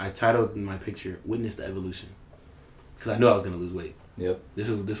bigger. I titled my picture "Witness the Evolution" because I knew I was gonna lose weight. Yep. This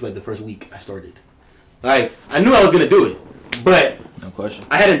is like the first week I started. Like I knew I was gonna do it, but no question.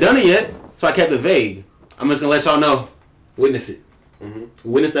 I hadn't done it yet, so I kept it vague. I'm just gonna let y'all know, witness it,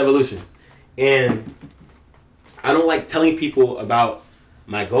 witness the evolution. And I don't like telling people about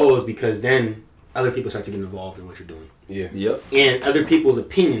my goals because then other people start to get involved in what you're doing. Yeah. Yep. And other people's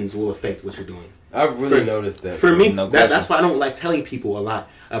opinions will affect what you're doing. I've really noticed that. For me, that's why I don't like telling people a lot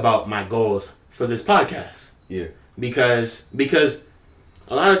about my goals for this podcast. Yeah. Because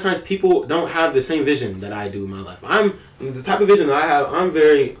a lot of times people don't have the same vision that I do in my life. I'm the type of vision that I have.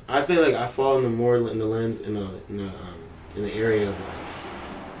 I feel like I fall in the lens in the area of like,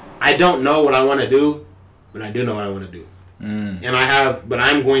 I don't know what I want to do, but I do know what I want to do. And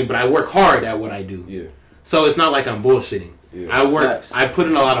I work hard at what I do. Yeah. So it's not like I'm bullshitting. Yeah. I put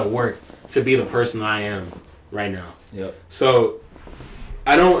in a lot of work to be the person I am right now. Yep. So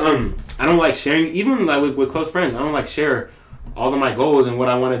I don't like sharing, even like with close friends. I don't like share all of my goals and what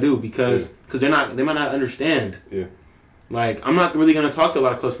I want to do because they might not understand. Yeah. Like I'm not really gonna talk to a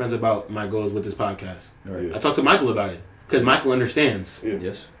lot of close friends about my goals with this podcast. Right. I talk to Michael about it because Michael understands. Yeah.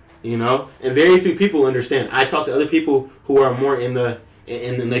 Yes. And very few people understand. I talk to other people who are more in the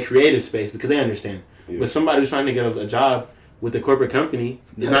creative space because they understand. Yeah. But somebody who's trying to get a job with the corporate company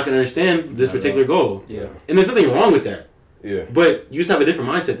is not going to understand this particular goal. Yeah. And there's nothing wrong with that. Yeah. But you just have a different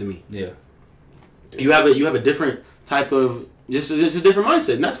mindset than me. Yeah. You have a different type of just a different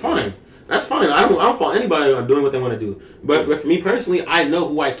mindset, and that's fine. That's fine. I don't fault anybody on doing what they want to do. But for me personally, I know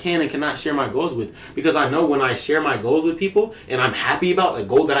who I can and cannot share my goals with because I know when I share my goals with people and I'm happy about a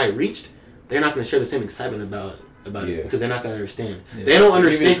goal that I reached, they're not going to share the same excitement about it because they're not going to understand. Yeah. They don't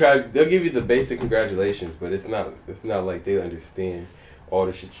understand. They'll give you the basic congratulations, but it's not like they understand all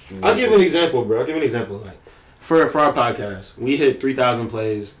the shit you do. I'll give you an example, bro. Like for our podcast, we hit 3,000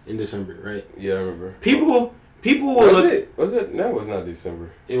 plays in December, right? Yeah, I remember. People Was it? That was not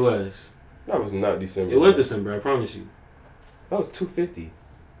December. It was. That was not December. It was December, I promise you. That was 250.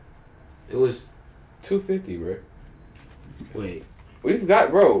 It was $250, bro. wait. We've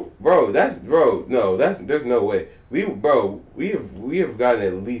got bro. There's no way. We have gotten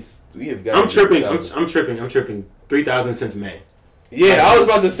at least I'm tripping. I'm tripping. 3,000 since May. Yeah, I was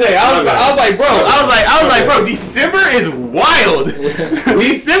about to say. I was like, bro. December is wild.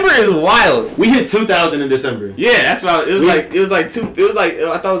 December is wild. We hit 2,000 in December. Yeah, that's why I thought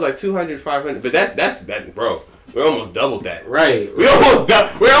it was like 200, 500, but that's bro. We almost doubled that. Right. We're almost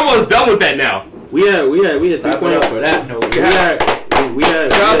doubled that now. We had 3.0 for that. No, we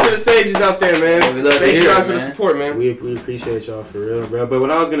had shout out to the sages out there, man. Thank you guys for the support, man. We appreciate y'all for real, bro. But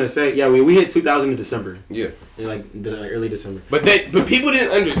what I was gonna say, we hit 2,000 in December. Yeah. In like early December. But people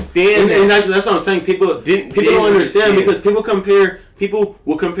didn't understand and that's what I'm saying. People don't understand because people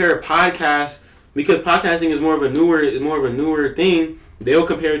will compare podcasts because podcasting is more of a newer thing. They'll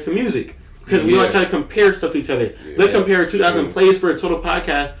compare it to music because we don't try to compare stuff to each other. They'll compare 2,000 plays for a total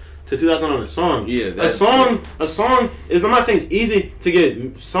podcast to 2,000 on a song. Yeah, a song is. I'm not saying it's easy to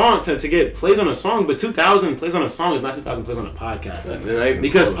get to get plays on a song, but 2,000 plays on a song is not 2,000 plays on a podcast.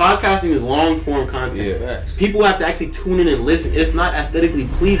 Because podcasting is long form content. Yeah. People have to actually tune in and listen. It's not aesthetically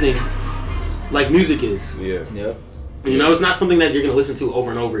pleasing like music is. Yeah. Yep. You know, it's not something that you're gonna listen to over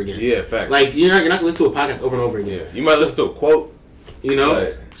and over again. Yeah, fact. Like you're not gonna listen to a podcast over and over again. Yeah. You might listen to a quote. You know.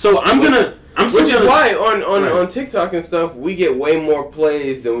 Right. So which is why on TikTok and stuff we get way more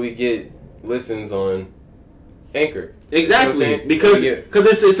plays than we get listens on Anchor. Exactly, you know because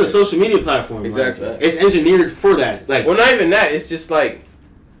it's a social media platform. Exactly, right? It's engineered for that. Like, well, not even that. It's just like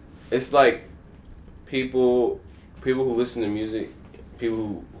people who listen to music,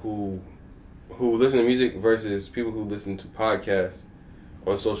 people who listen to music versus people who listen to podcasts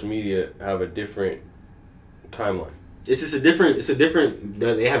on social media have a different timeline. It's just a different.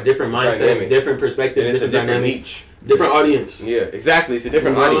 They have different mindsets, dynamics. Different perspectives, different dynamics, different audience. Yeah, exactly. It's a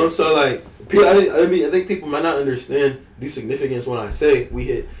different audience. So like, I think people might not understand the significance when I say we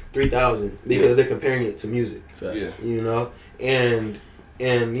hit 3,000 because they're comparing it to music. Yeah. You know, and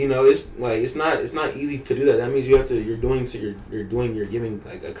you know, it's like it's not easy to do that. That means you're giving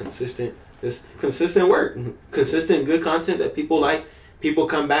like a consistent work, consistent good content that people like. People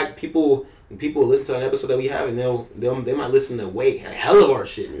come back. People listen to an episode that we have, and they might listen to a hell of our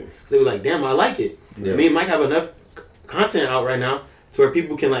shit. Yeah. They be like, "Damn, I like it." Yeah. Me and Mike have enough content out right now to where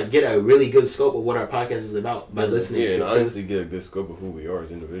people can like get a really good scope of what our podcast is about by listening. Yeah, and honestly, get a good scope of who we are as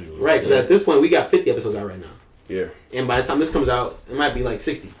individuals. Right, because at this point we got 50 episodes out right now. Yeah. And by the time this comes out, it might be like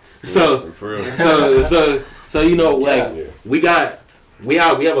 60. Yeah, so for real. So you know, we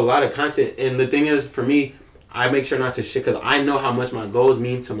have a lot of content, and the thing is, for me, I make sure not to shit because I know how much my goals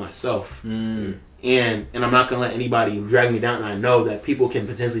mean to myself. And I'm not going to let anybody drag me down. And I know that people can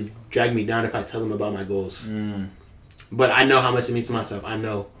potentially drag me down if I tell them about my goals. But I know how much it means to myself. I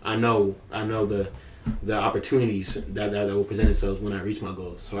know the opportunities that will present themselves when I reach my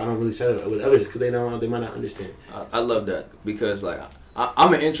goals. So I don't really share it with others because they might not understand. I love that because like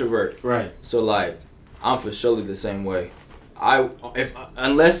I'm an introvert. Right. So like I'm for surely the same way.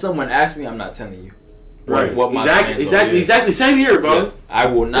 Unless someone asks me, I'm not telling you. Right. What my exactly. Same here, bro. Yeah, I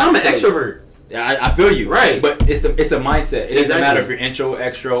will not. I'm an extrovert. Yeah, I feel you. Right. But it's a mindset. It doesn't matter if you're intro,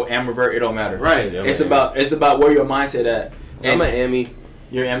 extro, ambivert. It don't matter. Right. Yeah, it's about where your mindset at. And I'm an Ammy.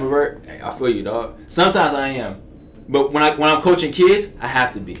 You're an ambivert. Hey, I feel you, dog. Sometimes I am, but when I'm coaching kids, I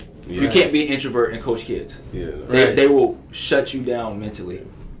have to be. Yeah. You can't be an introvert and coach kids. Yeah. They will shut you down mentally.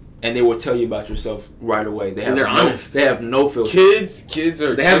 And they will tell you about yourself right away. They're honest. They have no filter. Kids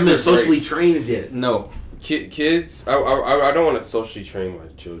are. They haven't been socially trained yet. No. Kids. I don't want to socially train my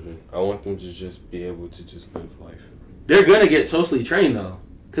children. I want them to just be able to just live life. They're gonna get socially trained though,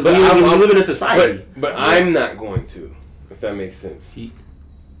 because we live in a society. But I'm not going to, if that makes sense.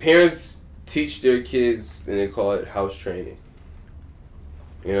 Parents teach their kids, and they call it house training.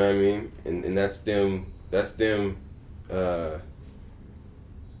 You know what I mean? And that's them. That's them.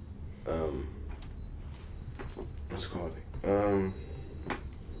 What's it called?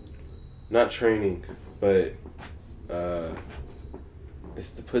 Not training, but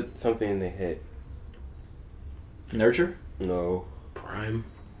it's to put something in their head. Nurture? No. Prime.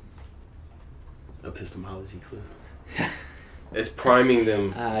 Epistemology clue. It's priming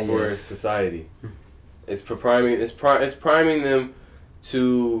them for society. It's priming them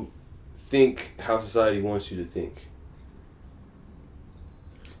to think how society wants you to think.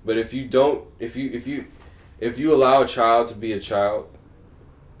 But if you allow a child to be a child,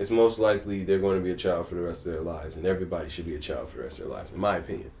 it's most likely they're going to be a child for the rest of their lives, and everybody should be a child for the rest of their lives, in my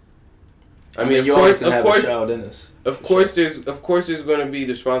opinion. I mean, of course, there's going to be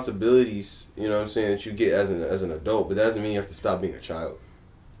responsibilities, you know what I'm saying, that you get as an adult, but that doesn't mean you have to stop being a child.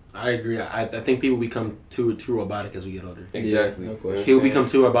 I agree. I think people become too robotic as we get older. Exactly. Yeah, no question. People become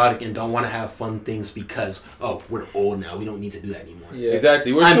too robotic and don't want to have fun things because we're old now. We don't need to do that anymore. Yeah.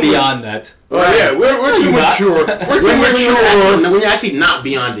 Exactly. I'm beyond that. Oh yeah, we're too mature. We're too mature. When you're actually not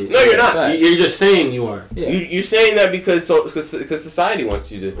beyond it. No, you're not. You're just saying you are. Yeah. You're saying that because society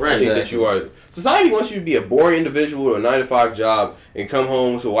wants you to think that you are. Society wants you to be a boring individual with a 9-to-5 job and come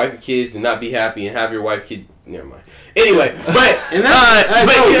home to a wife and kids and not be happy and have your wife kid. Never mind. Anyway, but and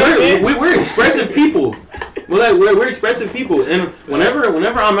we're expressive people. We're expressive people, and whenever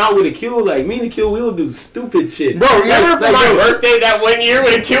I'm out with Akil, like me and Akil, we'll do stupid shit. Bro, remember for my birthday that one year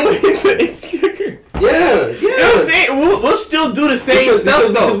when Akil it's Yeah. You know what I'm saying? We'll still do the same stuff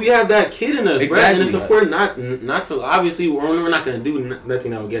though. Because we have that kid in us, exactly. Right? And it's important not to. Obviously, we're not going to do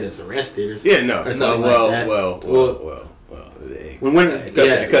nothing that will get us arrested or something. Yeah, no. Or something like that. Well.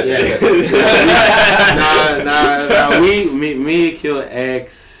 Cut that. Nah. Me, Akil,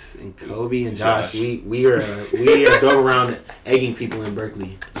 X, and Kobe and Josh. We drove around egging people in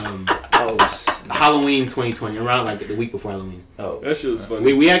Berkeley. Halloween 2020, around like the week before Halloween. Oh, that shit was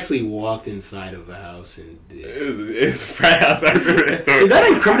funny. We actually walked inside of a house and it was a frat house. I remember that story. Is that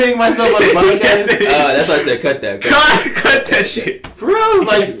incriminating myself on the podcast? That's why I said cut that. Cut that shit. For real,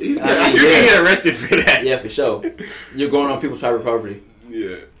 like you're gonna get arrested for that. Yeah, for sure. You're going on people's private property.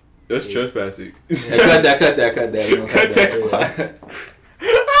 Yeah, that's trespassing. Hey, cut that. You know, cut that.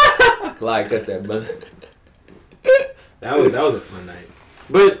 Clyde, cut that, brother. That was a fun night.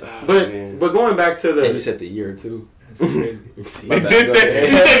 But going back to the. Hey, you said the year too. That's crazy. He said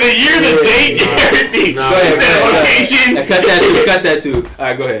the year, the date, everything. Go ahead. Location. Cut that too. All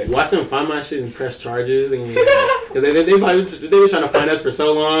right, go ahead. Watch them find my shit and press charges. And, they were trying to find us for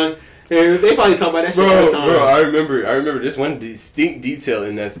so long. And they probably talk about that shit all the time. Bro, I remember just one distinct detail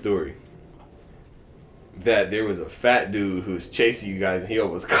in that story. That there was a fat dude who was chasing you guys and he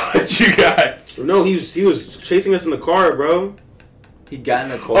almost caught you guys. No, he was chasing us in the car, bro. He got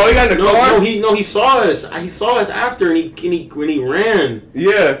in the car. Oh, he got in the car? No, he saw us. He saw us after and he ran.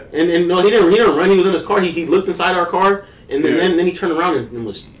 Yeah. And no, he didn't run. He was in his car. He looked inside our car and then he turned around and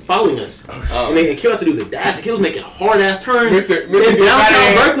was following us. Oh. And they killed out to do the dash. He was making hard ass turns. Mr. in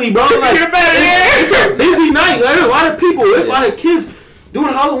downtown Berkeley, bro. It's a busy night. Like, there's a lot of people. There's a lot of kids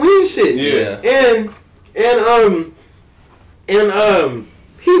doing Halloween shit. Yeah.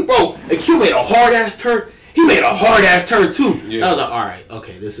 He Q made a hard ass turn. He made a hard ass turn too. Yeah. I was like, all right,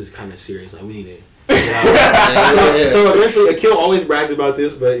 okay, this is kind of serious. Like, we need it. Yeah. So eventually, Akil always brags about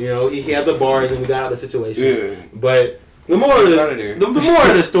this, but he had the bars and we got out of the situation. Yeah. But the more of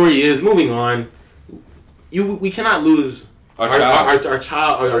the story is, moving on, we cannot lose our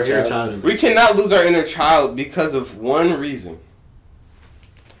child, our inner child. We cannot lose our inner child because of one reason.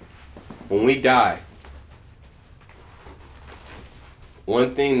 When we die,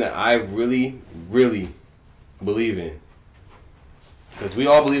 one thing that I really, really believe in, because we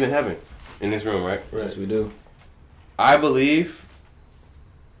all believe in heaven in this room, right? Yes, we do. I believe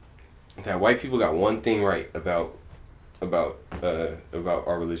that white people got one thing right about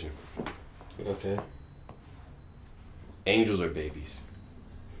our religion. Okay. Angels are babies,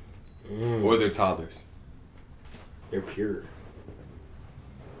 or they're toddlers. They're pure.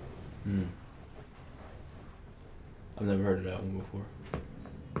 I've never heard of that one before.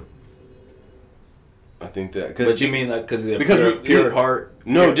 I think that. But you mean like because they're pure at heart?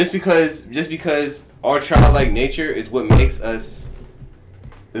 No, just because our childlike nature is what makes us.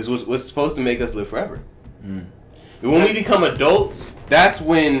 Is what's supposed to make us live forever. When we become adults, that's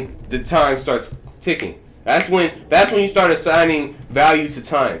when the time starts ticking. That's when you start assigning value to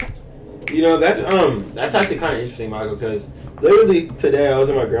time. That's actually kind of interesting, Michael, because literally today I was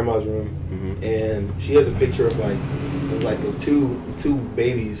in my grandma's room and she has a picture of the two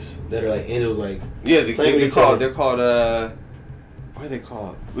babies that are like angels, like they're called what are they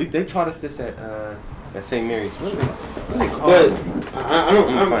called? They taught us this at St. Mary's. What are they called? But I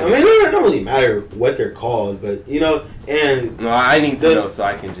it don't really matter what they're called, but and no, I need to know so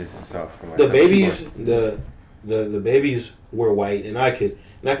I can just for myself. The babies, the babies were white, and I could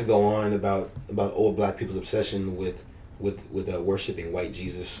go on about old black people's obsession with worshiping white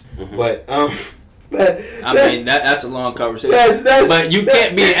Jesus, but that's a long conversation. But you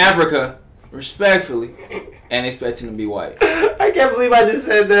can't be in Africa respectfully and expecting to be white. I can't believe I just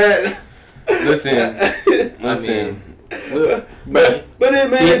said that. Listen. But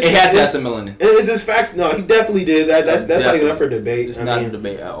it, man, it had to have some melanin. It's just facts. No, he definitely did. That's not even up for debate. It's not a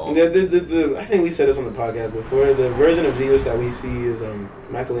debate at all. I think we said this on the podcast before. The version of Jesus that we see is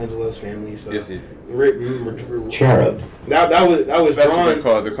Michelangelo's family. So yes. Cherub. That was That's drawn. what they're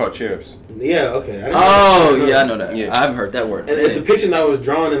called. They're called cherubs. Yeah. Okay. I know that. Yeah. I've heard that word. And a depiction that was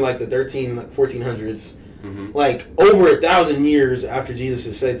drawn in like the 1400s. Mm-hmm. Like over 1,000 years after Jesus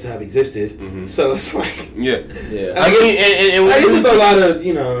is said to have existed, so it's like yeah. I guess it's just a lot of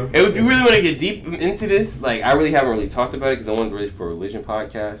If you really want to get deep into this, like I really haven't really talked about it because I wasn't really for a religion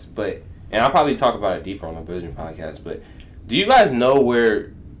podcast, and I'll probably talk about it deeper on a religion podcast. But do you guys know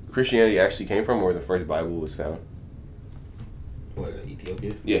where Christianity actually came from, or where the first Bible was found? What,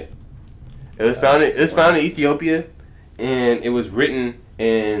 Ethiopia? Yeah, it was found. It was found in Ethiopia, and it was written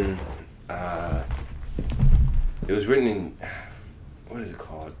in. It was written in, what is it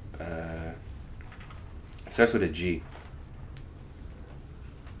called? It starts with a G.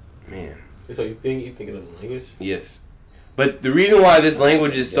 Man. So you thinking of the language? Yes, but the reason why this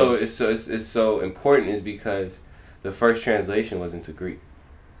language is so important is because the first translation was into Greek,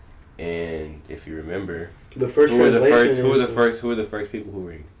 and if you remember, who were the first people who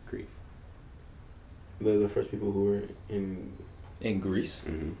were in Greece? The first people who were in Greece.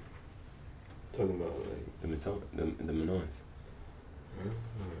 Mm-hmm. Talking about like the Minoans.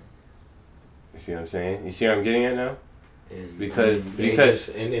 You see what I'm saying? You see what I'm getting at now? Because they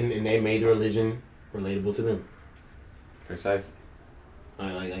made the religion relatable to them. Precisely.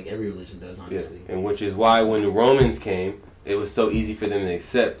 Like every religion does, honestly. Yeah. And which is why when the Romans came, it was so easy for them to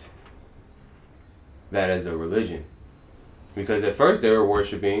accept that as a religion, because at first they were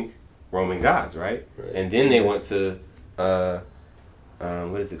worshiping Roman gods, right? And then they went to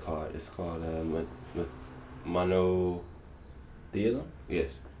what is it called? It's called monotheism.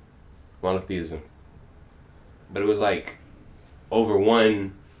 Yes, monotheism. But it was like over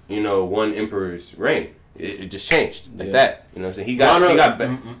one emperor's reign. It just changed like that. You know what I'm saying? He got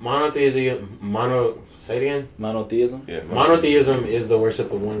monotheism. Say it again. Monotheism. Yeah. Monotheism is the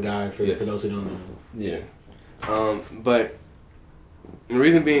worship of one God. For those who don't know. Yeah. But the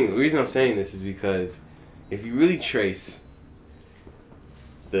reason I'm saying this is because if you really trace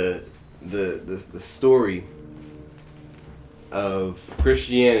the story of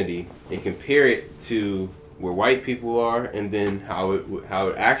Christianity and compare it to where white people are, and then how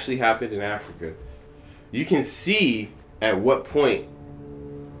it actually happened in Africa, you can see at what point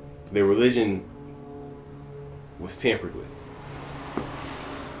their religion was tampered with.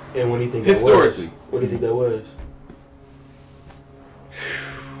 And when do you think historically, when do you think that was?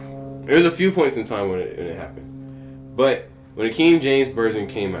 There's a few points in time when it happened, but when the King James version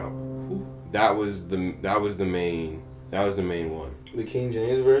came out, that was the main one. The King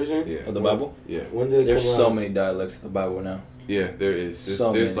James version? Yeah. Of the Bible? Yeah. When did it There's come so out? many dialects of the Bible now. Yeah, there is.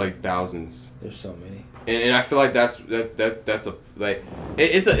 There's like thousands. There's so many. And I feel like that's a like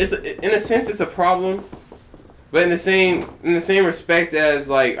it's in a sense it's a problem, but in the same respect as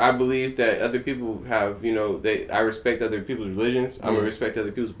like I believe that other people have I respect other people's religions. I'm gonna respect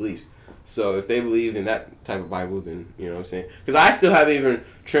other people's beliefs. So if they believe in that type of Bible, then you know what I'm saying. Because I still haven't even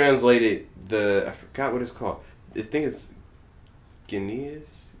translated I forgot what it's called. I think it's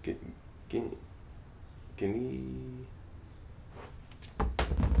Guineas.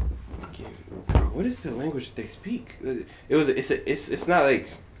 What is the language they speak? It's not like.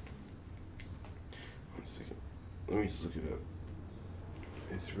 1 second. Let me just look it up.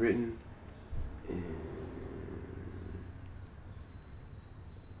 It's written in.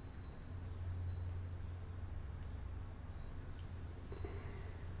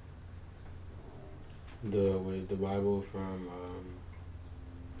 The Bible from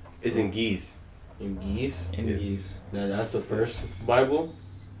It's in Geese. In Geese? In Yes. Geese. That's the first Bible?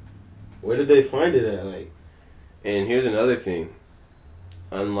 Where did they find it at? Like, And here's another thing.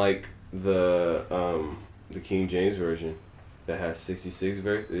 Unlike the King James version that has 66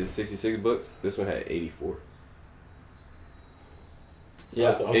 books, this one had 84. Yeah,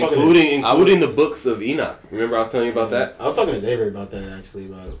 I was including the books of Enoch. Remember I was telling you about that? I was talking to Xavier about that actually,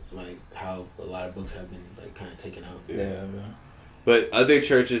 about like how a lot of books have been like kind of taken out. Yeah. But other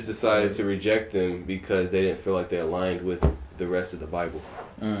churches decided to reject them because they didn't feel like they aligned with the rest of the Bible.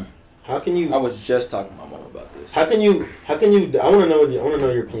 How can you? I was just talking to my mom about this. How can you? I want to know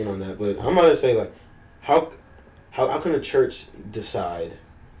your opinion on that. But I'm gonna say like, how can a church decide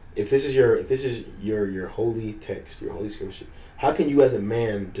if this is your holy text, your holy scripture? How can you as a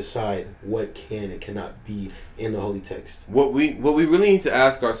man decide what can and cannot be in the holy text? What we really need to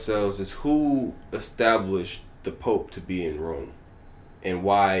ask ourselves is who established the Pope to be in Rome, and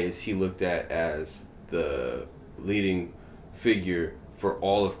why is he looked at as the leading figure for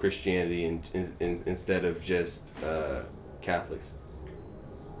all of Christianity instead of just Catholics?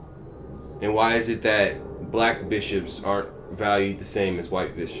 And why is it that black bishops aren't valued the same as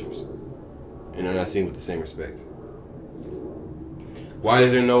white bishops, and are not seen with the same respect? Why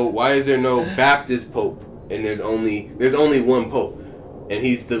is there no Baptist pope, and there's only one pope, and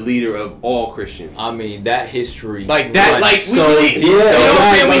he's the leader of all Christians? I mean, that history, like that, like so we deep. you know what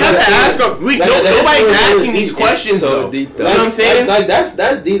I'm saying? We have to ask. Nobody's asking these questions so though. deep, though. You know what I'm saying? Like that's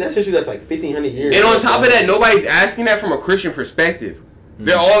deep. That's history. That's like 1,500 years. And on top of that, nobody's asking that from a Christian perspective.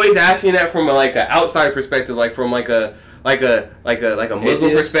 They're always asking that from like an outside perspective, like from like a Muslim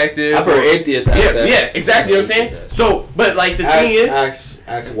atheist perspective. I've heard atheists ask that. Yeah, exactly. You know what I'm saying? So, but like the thing is,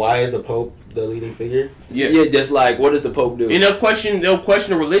 ask why is the Pope the leading figure? Yeah, just like what does the Pope do? And they'll question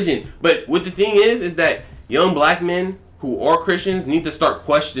the religion. But what the thing is that young black men who are Christians need to start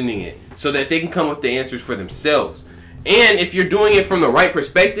questioning it so that they can come with the answers for themselves. And if you're doing it from the right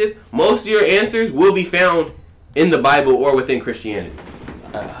perspective, most of your answers will be found in the Bible or within Christianity.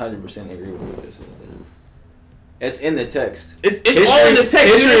 I 100% agree with you. It's in the text. It's all in the text.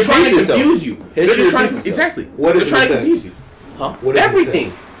 They're just trying to confuse you. Exactly. What is They're trying to the confuse you. Huh? What is Everything. the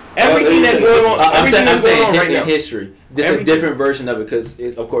text? Everything that's going on. I'm saying right in now. history. This is a different version of it because,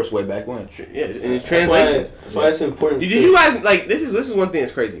 of course, way back when. Yeah, and it's translations. That's why it's important. Did you guys like this? Is one thing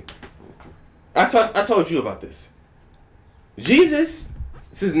that's crazy. I told you about this. Jesus'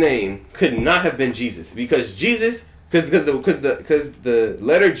 name could not have been Jesus because the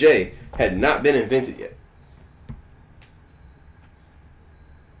letter J had not been invented yet.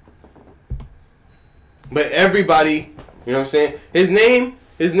 But everybody, you know what I'm saying? His name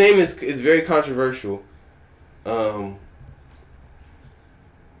is very controversial.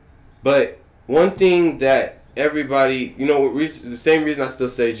 But one thing that everybody, you know, the same reason I still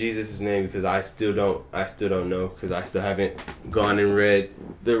say Jesus' name because I still don't know because I still haven't gone and read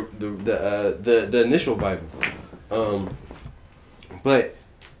the initial Bible. But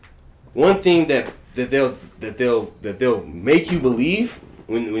one thing that they'll make you believe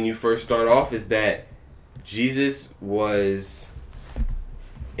when you first start off is that Jesus was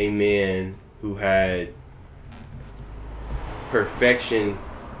a man who had perfection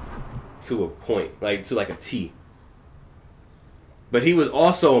to a point, like a T. But he was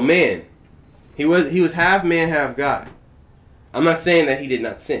also a man. He was half man, half God. I'm not saying that he did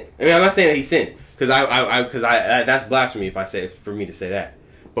not sin. I mean, I'm not saying that he sinned because I that's blasphemy for me to say that.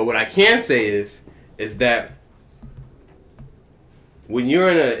 But what I can say is that when you're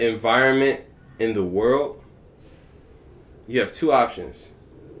in an environment in the world, you have two options: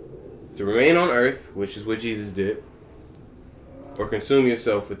 to remain on earth, which is what Jesus did, or consume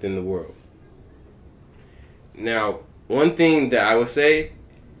yourself within the world. Now, one thing that I would say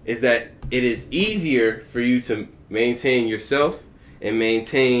is that it is easier for you to maintain yourself and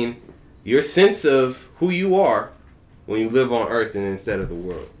maintain your sense of who you are when you live on earth and instead of the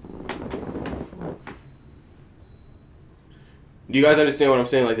world. Do you guys understand what I'm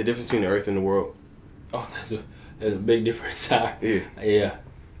saying? Like the difference between the earth and the world? Oh, there's a big difference. Yeah.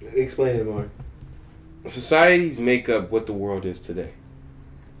 Explain it more. Societies make up what the world is today.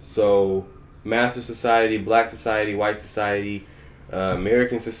 So, massive society, black society, white society,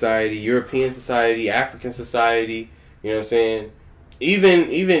 American society, European society, African society, you know what I'm saying?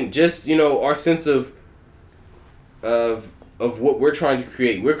 Even just, you know, our sense of what we're trying to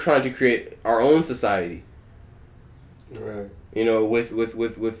create. We're trying to create our own society. Right. You know,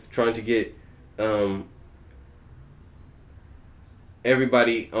 with trying to get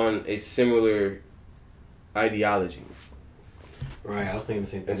everybody on a similar ideology. Right, I was thinking the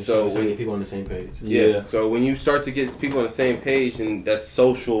same thing. And so when get people on the same page. Yeah. So when you start to get people on the same page, and that's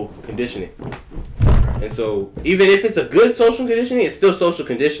social conditioning. And so even if it's a good social conditioning, it's still social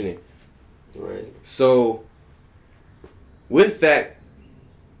conditioning. Right. So with that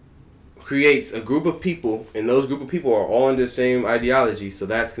creates a group of people, and those group of people are all under the same ideology, so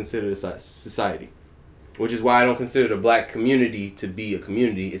that's considered a society. Which is why I don't consider the black community to be a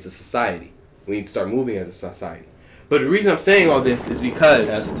community, it's a society. We need to start moving as a society. But the reason I'm saying all this is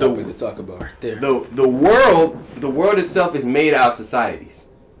because that's a topic to talk about right there. The world itself is made out of societies.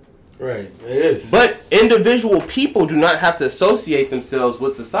 Right, it is. But individual people do not have to associate themselves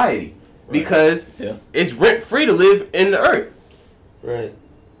with society, right, because it's rent free to live in the earth. Right.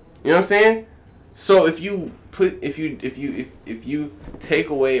 You know what I'm saying? So if you take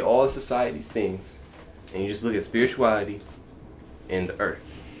away all society's things and you just look at spirituality and the earth,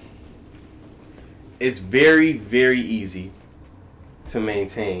 it's very, very easy to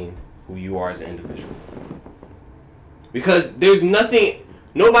maintain who you are as an individual. Because there's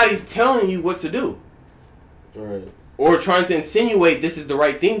nobody's telling you what to do. Right. or trying to insinuate this is the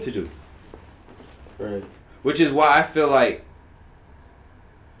right thing to do. Right. Which is why I feel like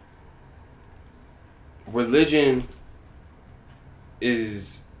religion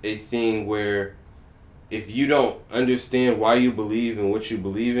is a thing where if you don't understand why you believe in what you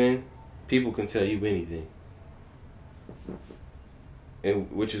believe in, people can tell you anything.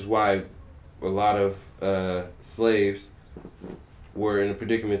 And which is why a lot of slaves were in the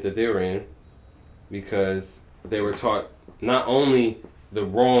predicament that they were in, because they were taught not only the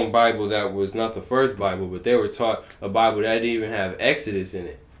wrong Bible that was not the first Bible, but they were taught a Bible that didn't even have Exodus in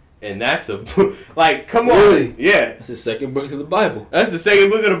it. And that's a, like, come on. Really? Yeah. That's the second book of the Bible. That's the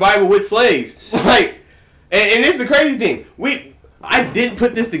second book of the Bible with slaves. Like, and this is the crazy thing. I didn't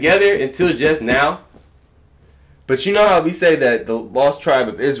put this together until just now. But you know how we say that the lost tribe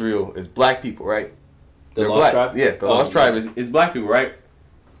of Israel is black people, right? The They're lost black. tribe? Yeah, the lost tribe is black people, right?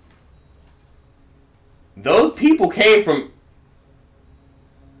 Those people came from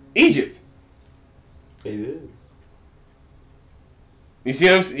Egypt. They did. You see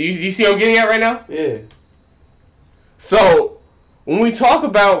what you see what I'm getting at right now? Yeah. So when we talk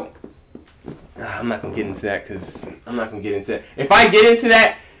about, I'm not gonna get into that because I'm not gonna get into that. If I get into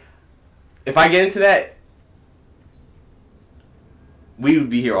that, we would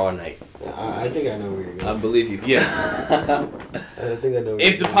be here all night. I think I know where you're going. I believe you. Yeah. I think I know.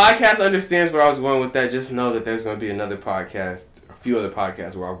 If the podcast understands where I was going with that, just know that there's gonna be another podcast, a few other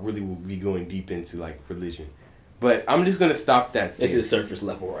podcasts where I really will be going deep into like religion. But I'm just gonna stop that there. It's just surface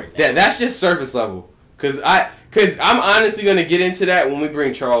level right now. That's just surface level. Cause I'm honestly gonna get into that when we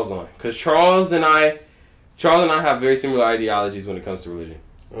bring Charles on. Cause Charles and I have very similar ideologies when it comes to religion.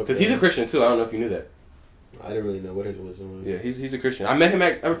 Okay. Cause he's a Christian too. I don't know if you knew that. I didn't really know what his religion was. Yeah, he's a Christian. I met him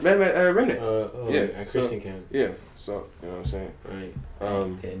at Remnant. Yeah, at Christian camp. Yeah, so you know what I'm saying.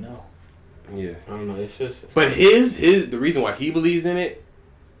 Right. Didn't know. Yeah. I don't know. It's just. But the reason why he believes in it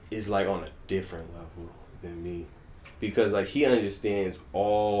is like on a different level than me, because like he understands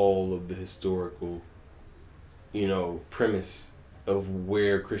all of the historical, premise of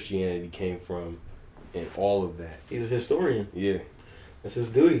where Christianity came from, and all of that. He's a historian. Yeah. That's his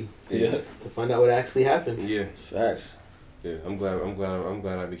duty. Yeah. To find out what actually happened. Yeah. Facts. Yeah. I'm glad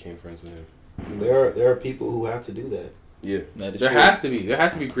I became friends with him. There are people who have to do that. Yeah. That is There true.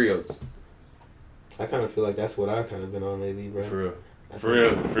 has to be creoles. I kind of feel like that's what I've kind of been on lately, bro. For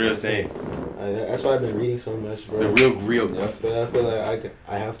real, same. That's why I've been reading so much, bro. The real griots. I feel like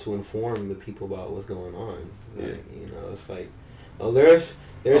I have to inform the people about what's going on. Like, Yeah. It's like,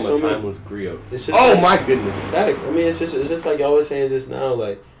 there's I'm so a many. timeless griot. It's just Oh like, my goodness. facts. I mean, it's just like y'all was saying just now.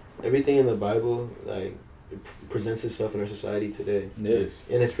 Like everything in the Bible, like it presents itself in our society today, Yes.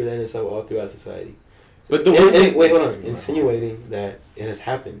 and it's presented itself all throughout society. But the wait, hold on. Insinuating that it has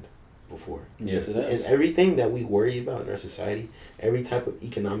happened before. Yes, it And has. everything that we worry about in our society, every type of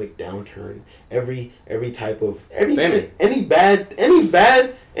economic downturn, every type of Famine.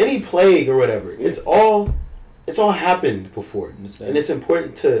 any plague or whatever, it's all happened before, and it's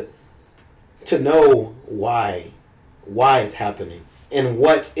important to know why it's happening and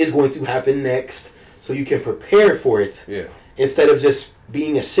what is going to happen next, so you can prepare for it. Yeah. Instead of just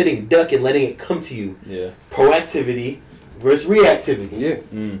being a sitting duck and letting it come to you. Yeah. Proactivity versus reactivity. Yeah.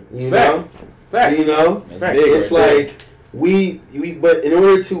 You know? Facts. You know? That's Facts. big It's right there. like but in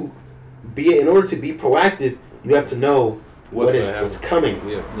order to be proactive, you have to know what's coming.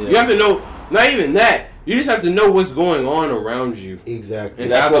 Yeah. Yeah. You have to know, not even that, you just have to know what's going on around you. Exactly.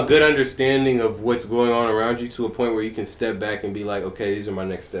 And have a good understanding of what's going on around you to a point where you can step back and be like, okay, these are my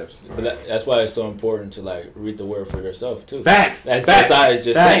next steps. But that's why it's so important to like read the word for yourself too. Facts. That's what I was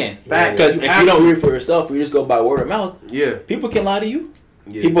just saying. Facts. Because if you don't read for yourself, you just go by word of mouth. Yeah. People can lie to you.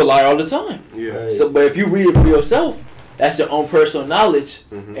 Yeah. People lie all the time. Yeah. Right. So, but if you read it for yourself, that's your own personal knowledge,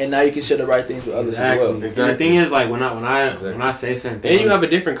 Mhm. and now you can share the right things with others as well. Exactly. And the thing is, like when I say certain things, And you have a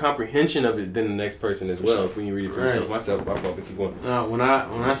different comprehension of it than the next person as well. If when you read it for yourself, myself, I'll probably keep going. when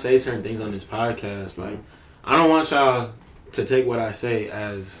I say certain things on this podcast, like I don't want y'all to take what I say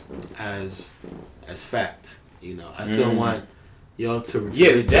as fact. I still want y'all to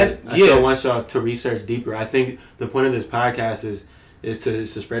still want y'all to research deeper. I think the point of this podcast is to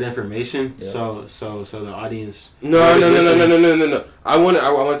spread information. Yeah. So the audience. No. I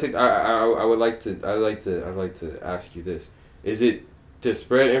would like to ask you this: is it to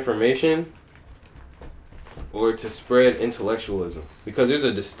spread information or to spread intellectualism? Because there's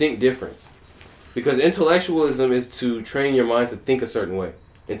a distinct difference. Because intellectualism is to train your mind to think a certain way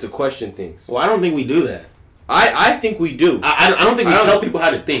and to question things. Well, I don't think we do that. I think we do. I don't think we tell people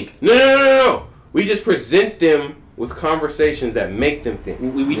how to think. No. We just present them with conversations that make them think.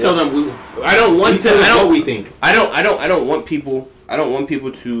 We tell them I don't want to. I don't. What we think. I don't want people. I don't want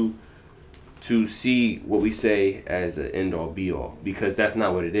people to see what we say as an end all be all, because that's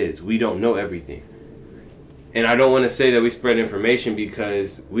not what it is. We don't know everything, and I don't want to say that we spread information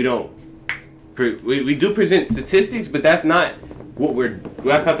because we don't. We do present statistics, but that's not what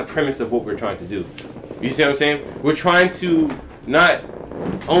that's not the premise of what we're trying to do. You see what I'm saying? We're trying to not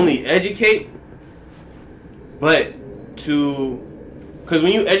only educate, but because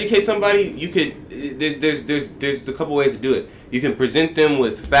when you educate somebody, you could there's a couple ways to do it. You can present them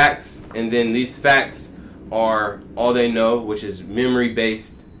with facts, and then these facts are all they know, which is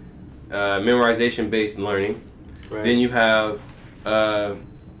memory-based, memorization-based learning. Right. Then you have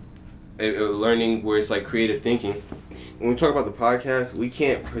learning where it's like creative thinking. When we talk about the podcast, we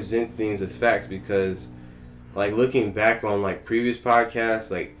can't present things as facts because, like, looking back on like previous podcasts,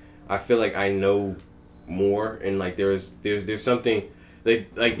 like I feel like I know more, and like there's something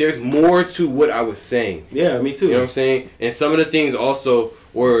like there's more to what I was saying. Yeah, me too. You know what I'm saying? And some of the things also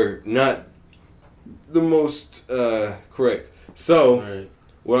were not the most correct. So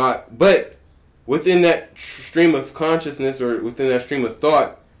but within that stream of consciousness or within that stream of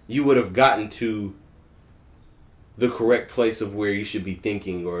thought, you would have gotten to the correct place of where you should be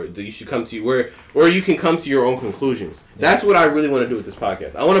thinking, or that you should come to or you can come to your own conclusions. Yeah. That's what I really want to do with this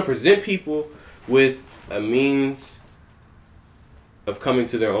podcast. I want to present people with a means of coming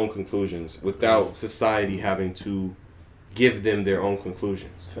to their own conclusions without society having to give them their own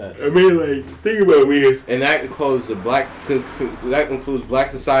conclusions. Facts. I mean, like, think about me. And that includes black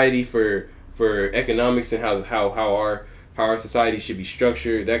society for economics and how our society should be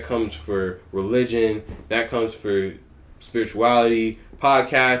structured. That comes for religion. That comes for spirituality,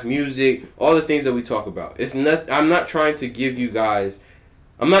 podcasts, music, all the things that we talk about. I'm not trying to give you guys.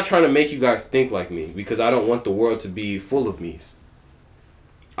 I'm not trying to make you guys think like me, because I don't want the world to be full of me's.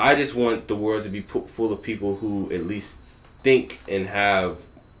 I just want the world to be full of people who at least think and have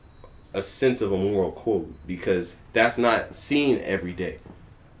a sense of a moral code, because that's not seen every day.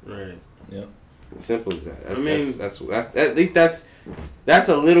 Right. Yep. Simple as that. That's at least that's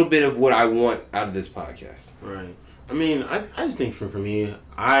a little bit of what I want out of this podcast. Right. I mean, I just think for me,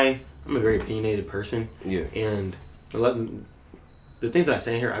 I'm a very opinionated person. Yeah. And the things that I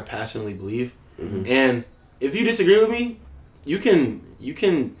say here, I passionately believe. Mm-hmm. And if you disagree with me, you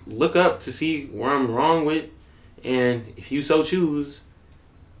can look up to see where I'm wrong with, and if you so choose,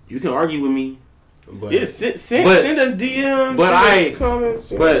 you can argue with me. But, yeah, send us DMs, but send us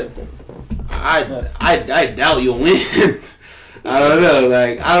comments. But I doubt you'll win. I don't know.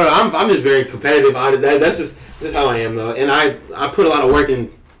 Like, I don't know. I'm just very competitive. That's just how I am, though. And I put a lot of work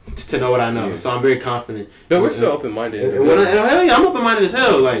in to know what I know. Yeah. So I'm very confident. No, we're still open minded. Hell yeah, I'm open minded as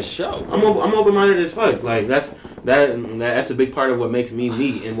hell. Like, show. I'm open minded as fuck. Like, that's a big part of what makes me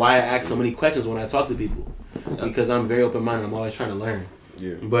me, and why I ask so many questions when I talk to people. Because I'm very open minded. I'm always trying to learn.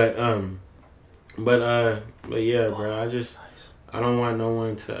 Yeah. But yeah, bro. I don't want no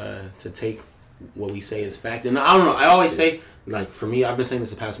one to take what we say as fact. And I don't know. I always say, like, for me, I've been saying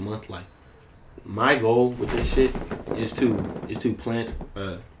this the past month. Like, my goal with this shit is to plant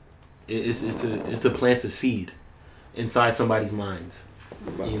is to plant a seed inside somebody's minds.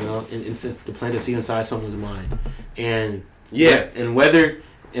 You know, and to plant a seed inside someone's mind, and yeah, and whether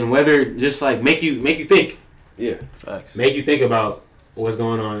just like make you think. Yeah, facts. Make you think about what's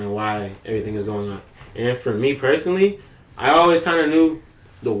going on and why everything is going on. And for me personally, I always kind of knew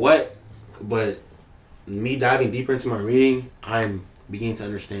the what, but me diving deeper into my reading, I'm beginning to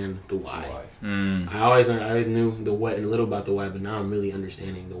understand the why. I always knew the what and a little about the why, but now I'm really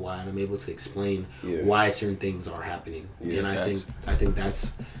understanding the why, and I'm able to explain why certain things are happening. Yeah, and I think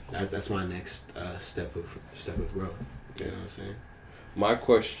that's my next step of growth. You know what I'm saying? My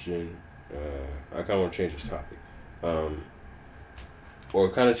question, I kind of want to change this topic, or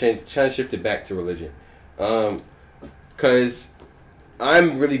trying to shift it back to religion, because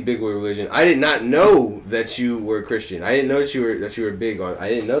I'm really big with religion. I did not know that you were a Christian. I didn't know that you were big on. I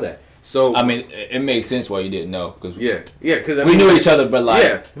didn't know that. So I mean, it makes sense why you didn't know, because because we knew each other, but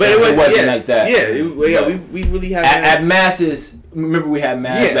like but it wasn't like that. We really had at masses. Remember, we had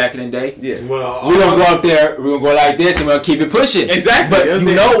mass back in the day. Yeah, well, we're gonna go up there. We're gonna go like this, and we're gonna keep it pushing. Exactly.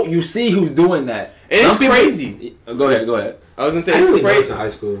 But you see who's doing that. And it's crazy. Go ahead. I was gonna say it's crazy. In high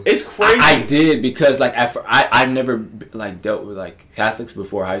school, it's crazy. I did, because like I never like dealt with like Catholics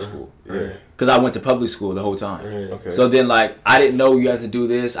before high school. Yeah. Because I went to public school the whole time. Okay. So then, like, I didn't know you had to do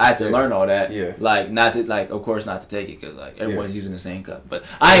this. I had to learn all that. Yeah. Like, not to, like, of course, not to take it, because, like, everyone's using the same cup. But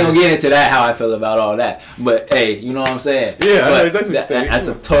I ain't gonna get into that, how I feel about all that. But, hey, you know what I'm saying? Yeah, I know exactly what you're saying. That's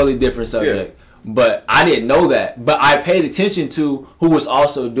a totally different subject. Yeah. But I didn't know that. But I paid attention to who was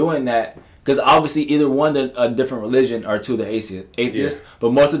also doing that. Because obviously either one, a different religion, or two, the atheists. Yeah.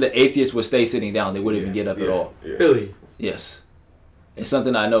 But most of the atheists would stay sitting down. They wouldn't even get up at all. Yeah. Really? Yes. It's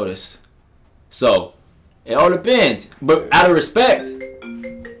something I noticed. So, it all depends. But out of respect,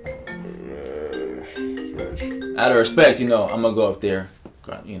 I'm going to go up there,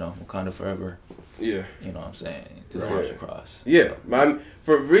 Wakanda forever. Yeah. You know what I'm saying? To the arms across. Yeah.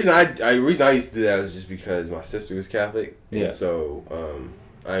 For the reason I used to do that was just because my sister was Catholic. Yeah. And so,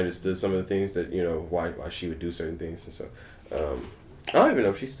 I understood some of the things that, why she would do certain things. And so, I don't even know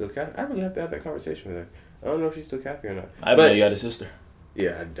if she's still Catholic. I really have to have that conversation with her. I don't know if she's still Catholic or not. I know you had a sister.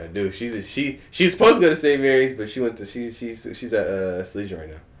 Yeah, I do. She was supposed to go to St. Mary's, but she's at Salesian right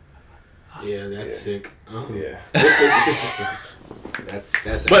now. Yeah, that's sick. Yeah.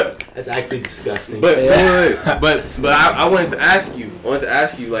 That's actually disgusting. But I wanted to ask you.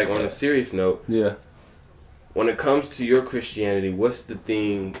 Like on a serious note. Yeah. When it comes to your Christianity, what's the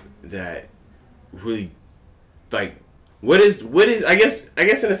thing that really, like, what is I guess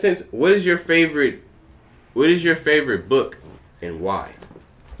in a sense, what is your favorite book and why?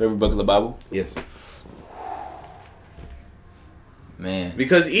 Favorite book of the Bible? Yes. Man.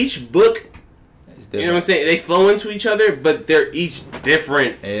 Because each book, you know what I'm saying, they flow into each other, but they're each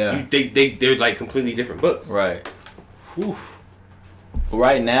different. Yeah. They're like completely different books. Right. Whew.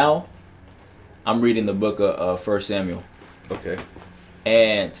 Right now, I'm reading the book of 1 Samuel. Okay.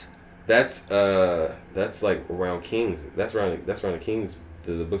 And that's like around Kings. That's around the Kings,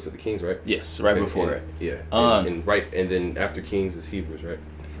 the books of the Kings, right? Yes, right before it. Yeah. And then after Kings is Hebrews, right?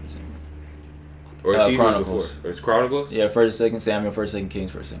 Or It's Hebrews Chronicles. before? Or it's Chronicles? Yeah, 1st and 2nd Samuel, 1st and 2nd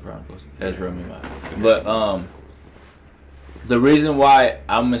Kings, 1st and Chronicles. Ezra and Nehemiah. But the reason why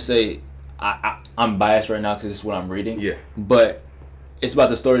I'm gonna say I'm biased right now because this is what I'm reading. Yeah. But it's about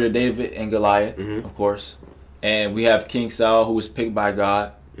the story of David and Goliath, of course, and we have King Saul who was picked by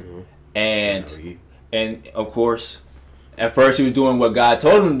God, and of course, at first he was doing what God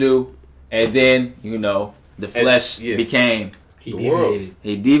told him to do, and then the flesh became. He deviated.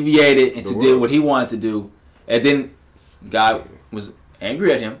 He deviated and did what he wanted to do, and then God was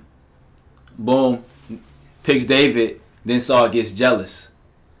angry at him. Boom, picks David. Then Saul gets jealous.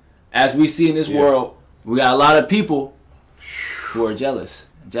 As we see in this world, we got a lot of people who are jealous.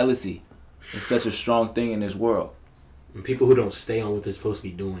 Jealousy is such a strong thing in this world. And people who don't stay on what they're supposed to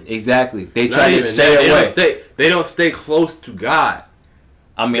be doing. Exactly. They try to stay away. They don't stay close to God.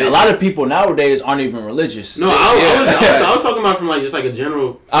 I mean, a lot of people nowadays aren't even religious. No, I was talking about from just a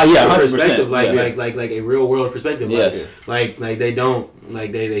general perspective, like a real world perspective. Yes. Like they don't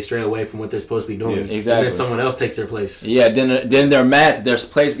they stray away from what they're supposed to be doing. Yeah, exactly. And then someone else takes their place. Yeah. Then they're mad that their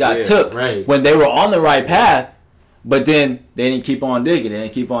place got took right when they were on the right path, but then they didn't keep on digging.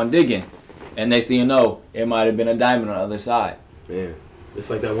 And next thing you know, it might have been a diamond on the other side. Man, it's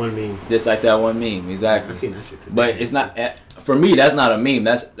like that one meme. Exactly. I seen that shit today. But it's not. For me, that's not a meme.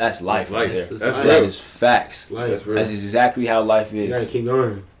 That's life right there. That is facts. Life. That's exactly how life is. You gotta keep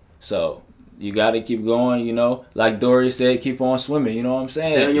going. So you gotta keep going. Like Dory said, keep on swimming. You know what I'm saying?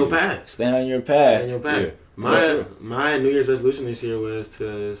 Stay on your path. Stay on your path. Yeah. My New Year's resolution this year was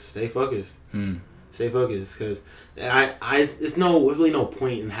to stay focused. Stay focused, because there's really no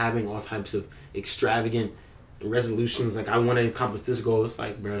point in having all types of extravagant resolutions. Like, I want to accomplish this goal. It's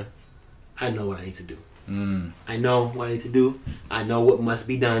like, bruh, I know what I need to do. I know what I need to do. I know what must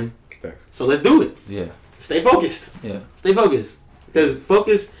be done. Thanks. So let's do it. Yeah. Stay focused. Yeah. Stay focused. Because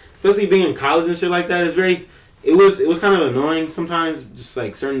focus, especially being in college and shit like that, is very. It was kind of annoying sometimes. Just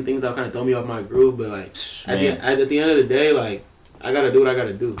like certain things that kind of throw me off my groove. But like at the end of the day, like, I gotta do what I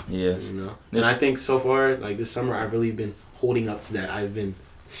gotta do. Yes. And I think so far, like this summer, I've really been holding up to that. I've been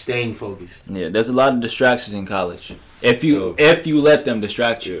staying focused. Yeah, there's a lot of distractions in college. If you let them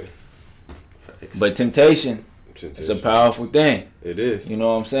distract you. But temptation is a powerful thing. It is. You know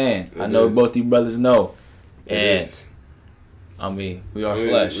what I'm saying? I know both you brothers know. And I mean, we are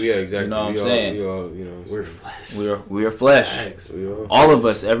flesh. Yeah, exactly. You know what I'm saying? We're flesh. We are flesh. All of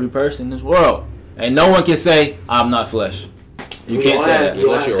us, every person in this world. And no one can say, I'm not flesh. You can't say that. We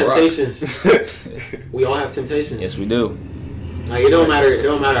all have temptations. We all have temptations. Yes, we do. Like, it don't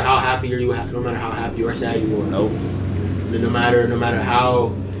matter how happy you are. No matter how happy or sad you are. Nope. No matter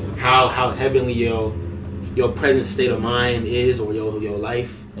how heavenly your present state of mind is, or your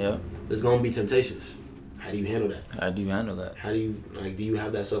life. Yeah. There's gonna be temptations. How do you handle that? How do you handle that? How do you do you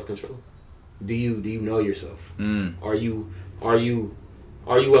have that self-control? Do you know yourself? Are you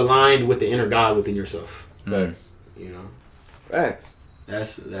aligned with the inner God within yourself? Facts. Facts.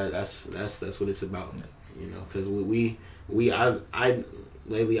 That's what it's about. Because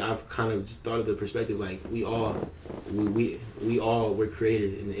lately I've kind of just thought of the perspective like we all were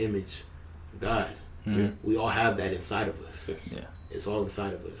created in the image of God. Mm-hmm. We all have that inside of us. Yes. Yeah. It's all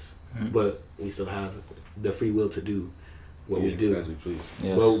inside of us, Mm-hmm. but we still have the free will to do what we do. As we please.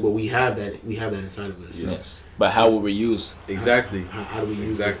 Yes. But we have that inside of us. Yes. But how will we use? Exactly. How do we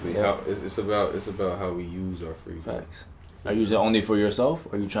use Exactly. it? How it's about how we use our free will. Facts. Are you using it only for yourself,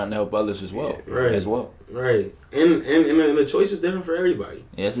 or are you trying to help others as well? Yeah, right. As well. Right. And the choice is different for everybody.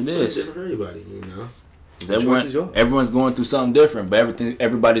 Yes, it The choice is. different for everybody, you know. 'Cause The choice is yours. everyone's going through something different, but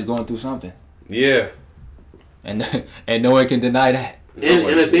everybody's going through something, Yeah. and no one can deny that. And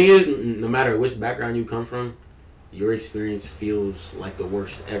the thing is, no matter which background you come from, your experience feels like the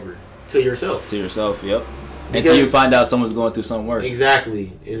worst ever to yourself. To yourself, yep. Because- Until you find out someone's going through something worse.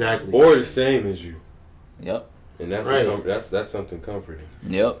 Exactly. Or the same as you. Yep. And that's Right. that's something comforting.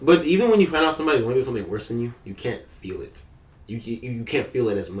 Yep. But even when you find out somebody's going through something worse than you can't feel it. You can't feel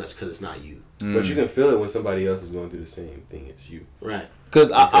it as much because it's not you. But you can feel it when somebody else is going through the same thing as you. Right. Because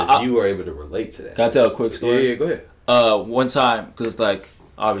Because you are able to relate to that. Can I tell a quick story? Yeah, go ahead. One time, because like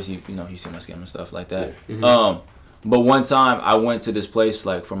obviously you see my skin and stuff like that. Yeah. Mhm. But one time I went to this place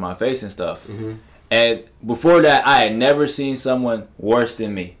like for my face and stuff, Mm-hmm. and before that I had never seen someone worse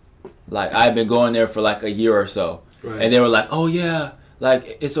than me. Like I had been going there for like a year or so, Right. and they were like, "Oh yeah,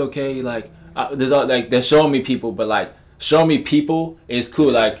 like it's okay." Like there's all, like they're showing me people, but like showing me people is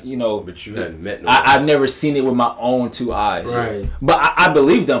cool. Like you know, But you hadn't met no I've never seen it with my own two eyes. Right. But I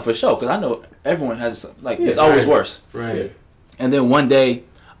believe them for sure because I know everyone has like it's always right. worse. Right. And then one day,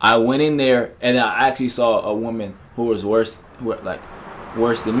 I went in there and I actually saw a woman who was worse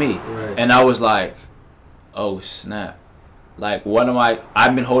than me. Right. And I was like, oh snap! Like what am I?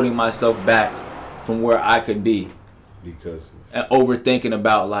 I've been holding myself back from where I could be because and overthinking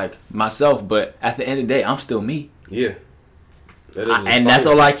about like myself. But at the end of the day, I'm still me. yeah. And that's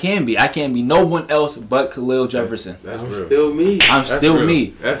all I can be. I can't be no one else but Kahlil Jefferson. That's I'm real. still me. I'm That's still real. me.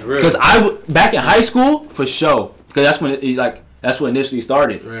 That's real. Because back in high school for sure. Because that's when that's when it initially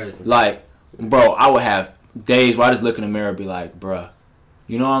started. Right. Like, bro, I would have days where I just look in the mirror and be like, bruh,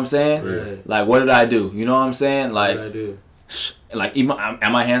 you know what I'm saying? Right. Like, what did I do? You know what I'm saying? What Like, did I do? like,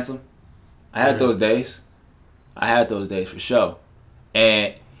 am I handsome? I had Right. those days. I had those days for sure.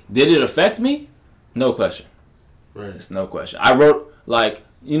 And did it affect me? No question. Right. It's no question. I wrote like,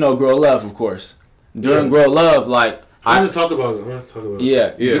 Grow Love, of course. During Yeah. Grow Love, like, I want to talk about it.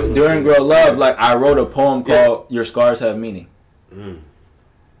 yeah. Yeah. During Grow Love, like I wrote a poem called "Your Scars Have Meaning,"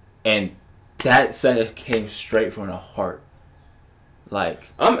 and that came straight from the heart. Like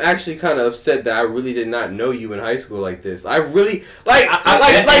I'm actually kind of upset that I really did not know you in high school like this. I really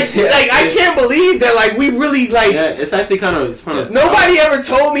I can't believe that like we really like Yeah, it's actually kind of nobody ever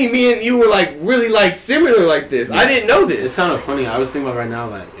told me and you were like really like similar like this. Yeah. I didn't know It's this. kind of funny. I was thinking about right now,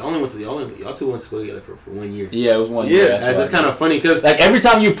 like y'all two went to school together for 1 year. yeah, it was one. Yeah, year, That's kind of funny because like every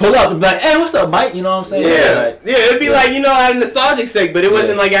time you pull up, it'd be like, "Hey, what's up, Mike?" You know what I'm saying? Yeah, Like, yeah, it'd be like out of nostalgic sake, but it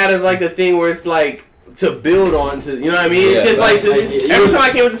wasn't Yeah. like out of like the thing where it's like to build on to, you know what I mean? Yeah, It's just like you every was- time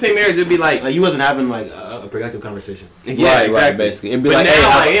I came with the same marriage, it'd be like, you wasn't having like a productive conversation. yeah, right, exactly. basically. It'd be But like, now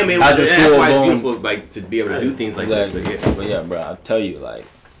 "Hey, I am able how's to. your That's school why it's going?" beautiful, like to be able to do things like Exactly. this. But But yeah, bro, I'll tell you, like,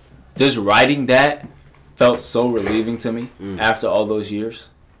 just writing that felt so relieving to me after all those years.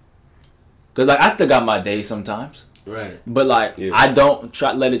 Cause like I still got my days sometimes, Right. but like Yeah. I don't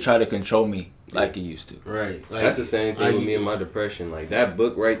let it try to control me like it used to. Right. Like, that's the same thing with me and my depression. Like that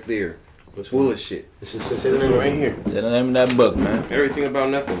book right there, full of shit. Say the This name one right here. Say the name of that book, man. Everything about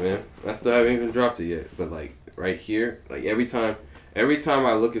nothing, man. I still haven't even dropped it yet. But like right here, like every time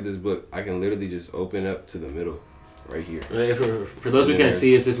I look at this book, I can literally just open up to the middle, right here. Right, for those who can't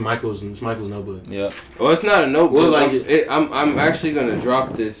see, it's just Michael's notebook. Yeah. Well, it's not a notebook. Well, like I'm actually gonna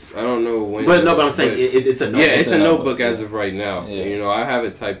drop this. I don't know when. But I'm saying it's a notebook. Yeah, it's a notebook yeah. as of right now. Yeah. You know, I have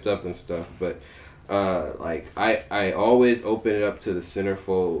it typed up and stuff, but like I always open it up to the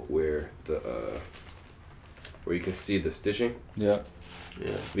centerfold where where you can see the stitching. Yeah.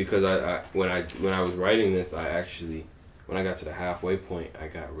 Yeah. Because when I was writing this, I actually when I got to the halfway point, I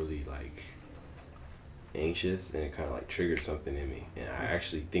got really like anxious and it kind of like triggered something in me, and I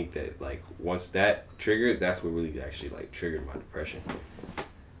actually think that like once that triggered, that's what really actually like triggered my depression.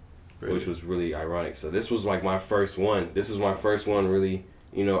 Really? Which was really ironic. So this was like my first one. This was my first one really,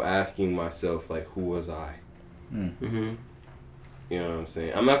 asking myself like, who was I? Mm-hmm. You know what I'm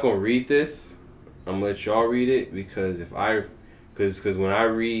saying? I'm not gonna read this. I'm gonna let y'all read it because because when I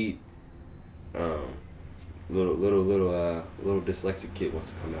read, little dyslexic kid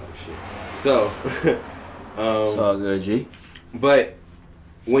wants to come out and shit. So, It's all good, G. but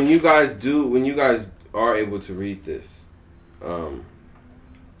when you guys are able to read this,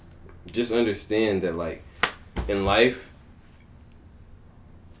 just understand that, like, in life,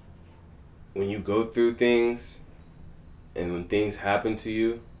 when you go through things and when things happen to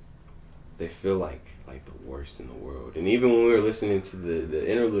you, they feel like the worst in the world. And even when we were listening to the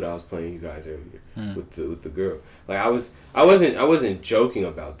interlude I was playing you guys earlier with the girl, like I wasn't joking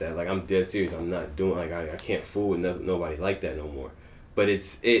about that. Like, I'm dead serious. I'm not doing, like, I can't fool with nobody like that no more. But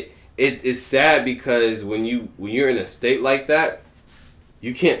it's sad because when you're in a state like that,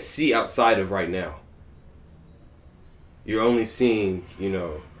 you can't see outside of right now. You're only seeing,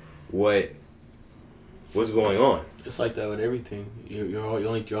 what's going on. It's like that with everything. You're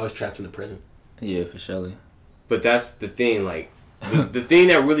always trapped in the present. Yeah, for sure. But that's the thing, like, the thing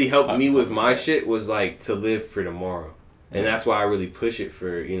that really helped me with my shit was, like, to live for tomorrow. And that's why I really push it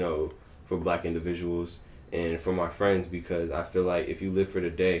for, for black individuals and for my friends, because I feel like if you live for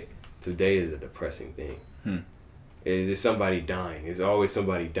today is a depressing thing. There's somebody dying. There's always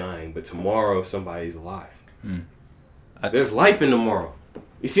somebody dying, but tomorrow somebody's alive. There's life in tomorrow.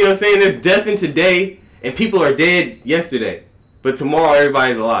 You see what I'm saying? There's death in today, and people are dead yesterday, but tomorrow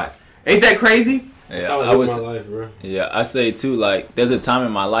everybody's alive. Ain't that crazy? That's how I live my life, bro. Yeah, I say too, like, there's a time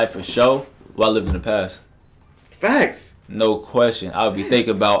in my life for sure where I lived in the past. Facts. No question. I would be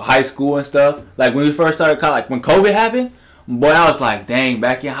thinking about high school and stuff. Like, when we first started college, like, when COVID happened, boy, I was like, dang,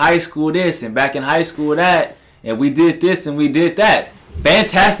 back in high school this and back in high school that, and we did this and we did that.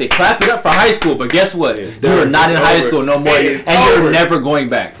 Fantastic. Clap it up for high school, but guess what? You're not in high school no more, and you're never going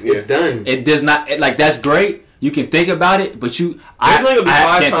back. It's done. It does not, like, that's great. You can think about it, but There's like a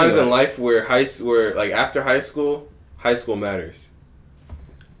 5 times in life where like, after high school matters.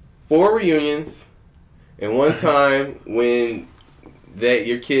 4 reunions, and one time when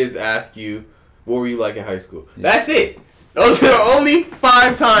your kids ask you, what were you like in high school? Yeah. That's it. Those are the only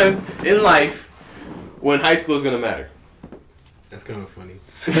 5 times in life when high school is going to matter. That's kind of funny.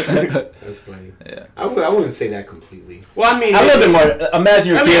 That's funny. Yeah. I wouldn't say that completely. Well, I mean, a little bit more.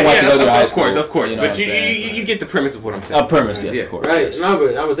 Imagine your kid wants to go to high school. Of course. You know but you get the premise of what I'm saying. A premise, yes, of course. Right. Yes. No,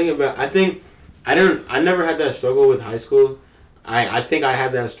 but I was thinking about. I never had that struggle with high school. I think I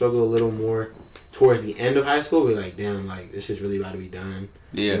had that struggle a little more towards the end of high school. Be like, damn, like, this is really about to be done.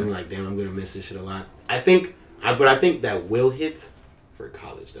 Yeah. And I'm like, damn, I'm gonna miss this shit a lot. I think that will hit for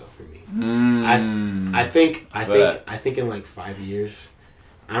college though for me. I think in like 5 years,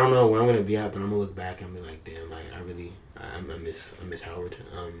 I don't know where I'm gonna be at, but I'm gonna look back and be like, damn, like, I miss Howard.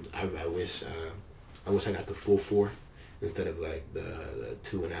 I wish I got the full 4 instead of like the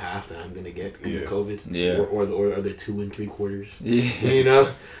 2.5 that I'm gonna get because of COVID. Yeah. Or the 2 3/4.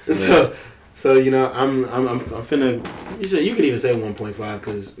 Yeah. So I'm finna. You could even say 1.5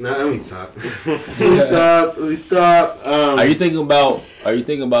 because let me stop. Let me stop. Are you thinking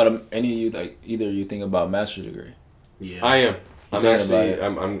about any of you, like, either you think about master's degree? Yeah, I am. I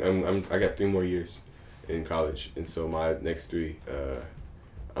got 3 more years in college, and so my next 3,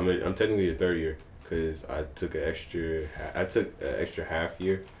 I'm technically a 3rd year because I took an extra half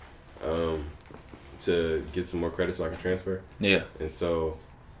year, to get some more credit so I can transfer. Yeah, and so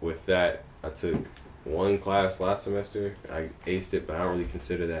with that, I took 1 class last semester. I aced it, but I don't really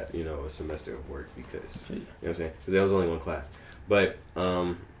consider that, a semester of work because, you know what I'm saying? Because there was only 1 class. But,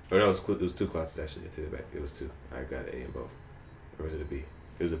 or no, it was 2 classes actually. I take it back. It was 2. I got an A in both. Or was it a B?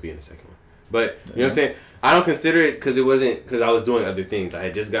 It was a B in the second one. But, you know what I'm saying? I don't consider it because I was doing other things. I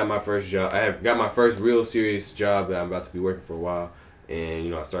had just got my first job. I had got my first real serious job that I'm about to be working for a while.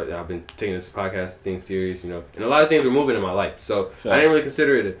 And, I've been taking this podcast thing serious, and a lot of things were moving in my life. So, I didn't really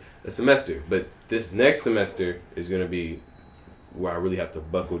consider it a semester. But this next semester is going to be where I really have to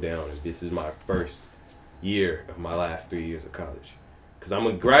buckle down. This is my first year of my last 3 years of college. Because I'm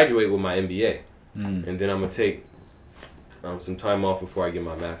going to graduate with my MBA. And then I'm going to take some time off before I get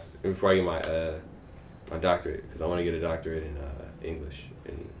my my doctorate. Because I want to get a doctorate in English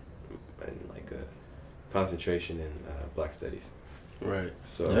and like concentration in Black Studies. Right.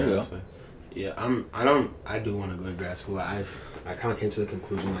 So there you go. Yeah, I do want to go to grad school. I kind of came to the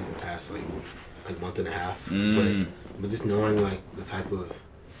conclusion like the past like month and a half, but just knowing like the type of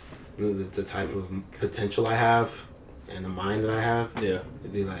potential I have and the mind that I have,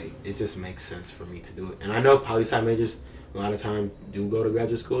 it'd be like, it just makes sense for me to do it. And I know poli-sci majors a lot of time do go to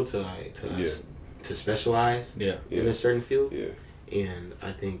graduate school to specialize in a certain field. Yeah. And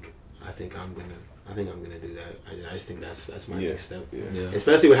I think I'm gonna do that. I just think that's my next step. Yeah.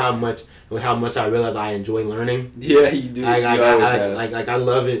 Especially with how much I realize I enjoy learning. Yeah, you do. I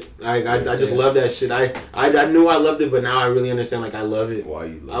love it. I just love that shit. I knew I loved it, but now I really understand. Like, I love it. Why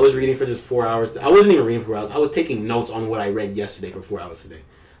you love I was reading for just 4 hours. I wasn't even reading for 4 hours. I was taking notes on what I read yesterday for 4 hours today.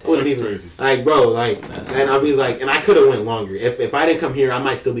 I wasn't That's even crazy. like, bro, like, That's and I'll be like, and I could have went longer. If I didn't come here, I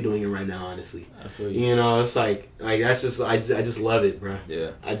might still be doing it right now, honestly. I feel you. You know, it's like that's just I just love it, bro.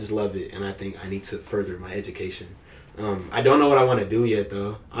 Yeah. I just love it, and I think I need to further my education. I don't know what I want to do yet,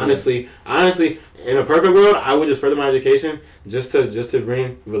 though. Honestly, in a perfect world, I would just further my education just to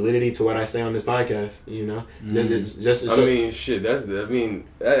bring validity to what I say on this podcast. You know, just I mean, shit. That's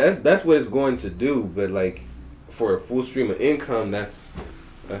what it's going to do. But like, for a full stream of income, that's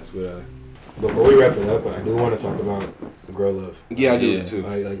what. Before we wrap it up, I do want to talk about Grow Love. Yeah, I do Yeah. too.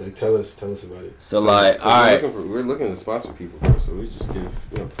 Like tell us about it. So like, 'Cause all right, we're looking to sponsor people, bro, so we just give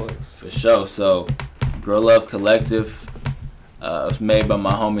plugs. for sure. So, Grow Love Collective was made by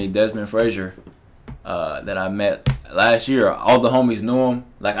my homie Desmond Frazier that I met last year. All the homies knew him.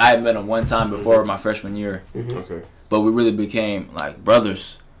 Like I had met him one time before my freshman year, Okay. but we really became like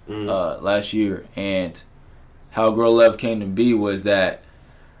brothers last year. And how Grow Love came to be was that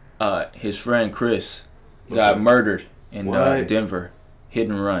his friend Chris got murdered in Denver, hit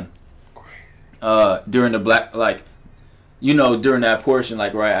and run. During the during that portion,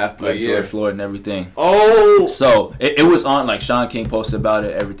 like right after George Floyd and everything. Oh, So it was on, like Sean King posted about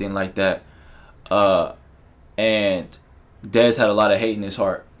it, everything like that. And Dez had a lot of hate in his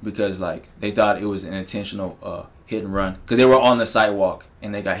heart because like they thought it was an intentional hit and run because they were on the sidewalk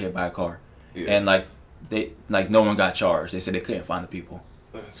and they got hit by a car. Yeah. And like no one got charged. They said they couldn't find the people.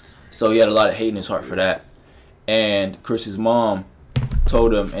 So he had a lot of hate in his heart for that. And Chris's mom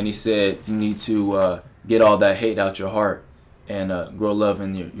told him, and he said, you need to get all that hate out your heart and grow love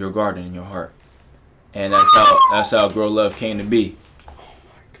in your garden in your heart. And that's how Grow Love came to be.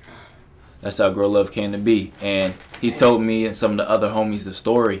 That's how Grow Love came to be. And he told me and some of the other homies the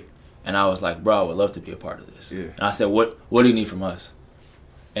story, and I was like, bro, I would love to be a part of this. Yeah. And I said, what do you need from us?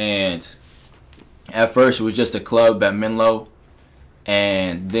 And at first it was just a club at Menlo,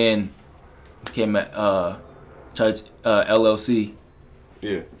 and then came at LLC.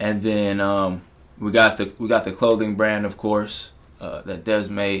 Yeah. And then we got the clothing brand, of course, that Des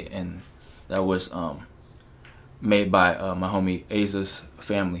made, and that was made by my homie Aza's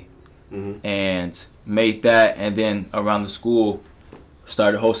family. Mm-hmm. And made that, and then around the school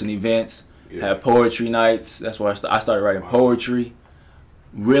started hosting events, had poetry nights. That's where I started writing poetry.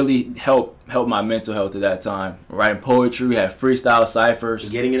 Really helped my mental health at that time. Writing poetry, we had freestyle ciphers.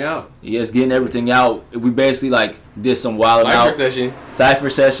 Getting it out. Yes, getting everything out. We basically like did some wild out cipher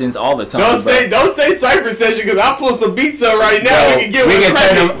sessions all the time. Don't say cipher session because I'll pull some beats up right now. Bro, we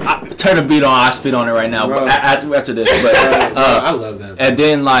can turn a beat on. I spit on it right now. But after this, but I love that. And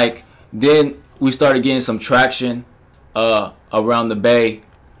then we started getting some traction around the Bay,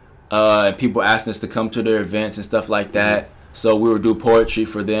 and people asking us to come to their events and stuff like that. So we would do poetry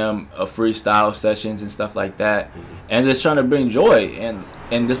for them, freestyle sessions and stuff like that, and just trying to bring joy and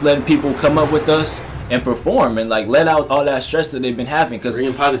just letting people come up with us and perform and like let out all that stress that they've been having. Cause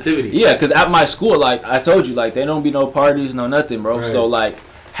bringing positivity. Yeah, because at my school, like I told you, like they don't be no parties, no nothing, bro. Right. So like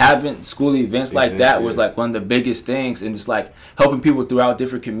having school events like that was like one of the biggest things, and just like helping people throughout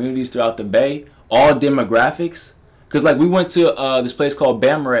different communities throughout the Bay, all demographics. Cause like we went to this place called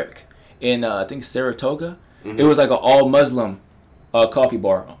Bamrek in I think Saratoga. Mm-hmm. It was like an all Muslim coffee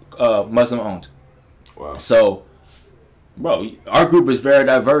bar, Muslim owned. Wow. So, bro, our group is very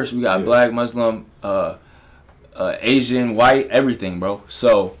diverse. We got black, Muslim, Asian, white, everything, bro.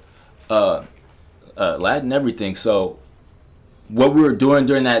 So, Latin, everything. So, what we were doing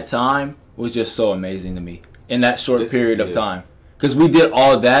during that time was just so amazing to me in that short period of time. Because we did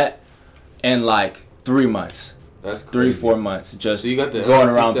all that in like 3 months. That's crazy. 3-4 months. Just so you got the going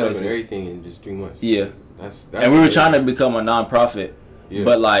LLC around set up places. and everything in just 3 months. Yeah. That's and we were trying to become a non-profit. Yeah.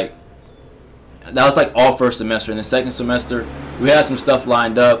 But like, that was like all first semester. In the second semester, we had some stuff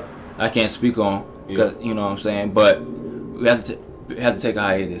lined up I can't speak on. Cause, you know what I'm saying? But we had to take a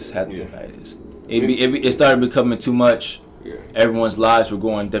hiatus. It started becoming too much. Yeah. Everyone's lives were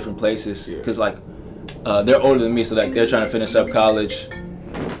going different places. Because like, they're older than me, so like they're trying to finish up college.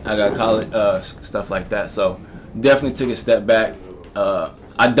 I got college stuff like that. So definitely took a step back.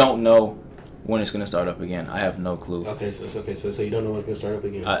 I don't know when it's gonna start up again. I have no clue. Okay, so you don't know when it's gonna start up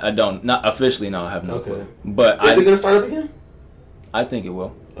again. I don't, not officially. No, I have no clue. But is it gonna start up again? I think it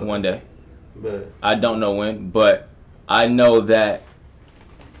will one day. But I don't know when. But I know that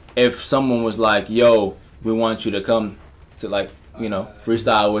if someone was like, "Yo, we want you to come to like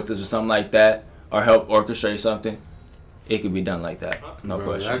freestyle with us or something like that, or help orchestrate something," it could be done like that. No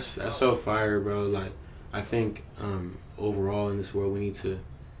question. That's so fire, bro. Like I think overall in this world we need to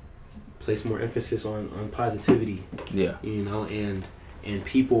place more emphasis on positivity. Yeah. And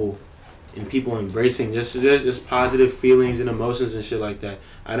people and people embracing just positive feelings and emotions and shit like that.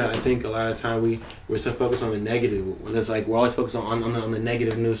 I think a lot of time we're so focused on the negative. It's like we're always focused on the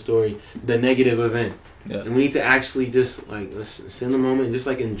negative news story, the negative event. Yeah. And we need to actually just like let's sit in the moment and just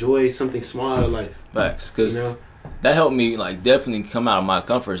like enjoy something small out of life. Facts, because you know? that helped me like definitely come out of my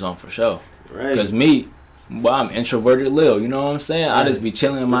comfort zone for sure. Right. Because me, well, I'm introverted Lil. You know what I'm saying? Right. I just be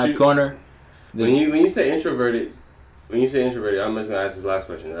chilling in my corner. When you say introverted, I'm just gonna ask this last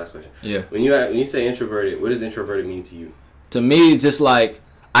question. Yeah. When you say introverted, what does introverted mean to you? To me, it's just like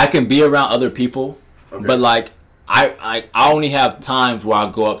I can be around other people, but like I only have times where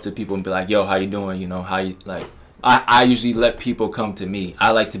I go up to people and be like, "Yo, how you doing? You know, how you like." I usually let people come to me.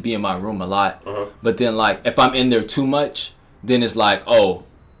 I like to be in my room a lot, but then like if I'm in there too much, then it's like, oh,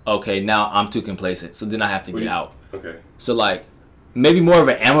 okay, now I'm too complacent. So then I have to get out. Okay. So like maybe more of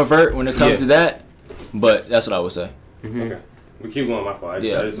an ambivert when it comes to that, but that's what I would say. Okay. We keep going. My fault. I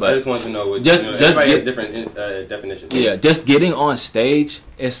just want to know what everybody has different definitions. Yeah, just getting on stage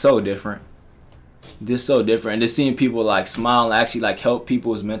is so different. Just so different. And just seeing people like smile and actually like help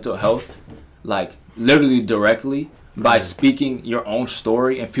people's mental health, like literally directly by speaking your own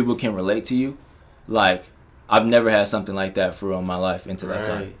story and people can relate to you. Like I've never had something like that for real in my life until that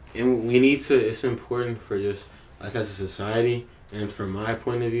time. And we need to. It's important for just us as a society, and from my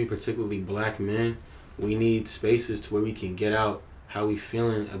point of view, particularly black men. We need spaces to where we can get out how we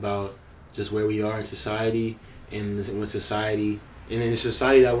feeling about just where we are in society and with society and in the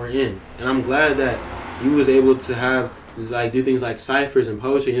society that we're in. And I'm glad that you was able to have like do things like ciphers and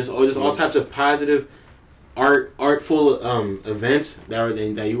poetry and just all types of positive artful events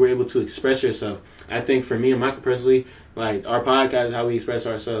that you were able to express yourself. I think for me and Michael personally, like our podcast is how we express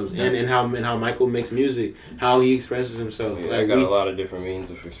ourselves, and how Michael makes music, how he expresses himself. Yeah, like I got a lot of different means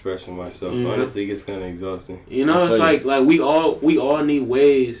of expressing myself. Honestly, it gets kind of exhausting. You know, it's like we all need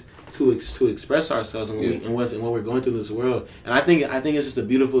ways to express ourselves and what we're going through in this world. And I think it's just a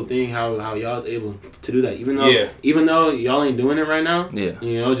beautiful thing how y'all is able to do that. Even though y'all ain't doing it right now. Yeah.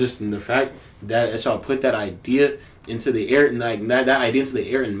 You know, just in the fact that y'all put that idea into the air and like that idea into the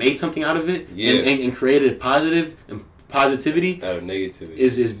air and made something out of it. Yeah. And created positive and positivity out of negativity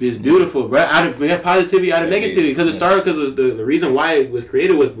is beautiful, bro. We have positivity out of negativity because it started because the reason why it was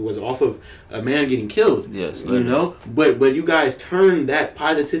created was off of a man getting killed. Yes, literally. You know. But you guys turn that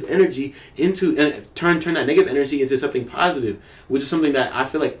positive energy into and turn that negative energy into something positive, which is something that I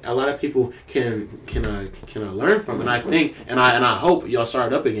feel like a lot of people can learn from. And I think and I hope y'all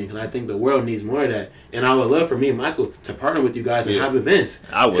start up again because I think the world needs more of that. And I would love for me and Michael to partner with you guys and have events.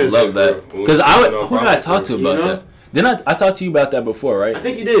 I would love that because who did I talk to about that? Didn't I talked to you about that before, right? I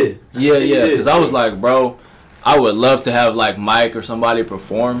think you did. Yeah. Because I was like, bro, I would love to have like Mike or somebody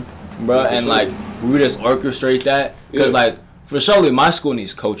perform, bro, and like we just orchestrate that. Because like for surely my school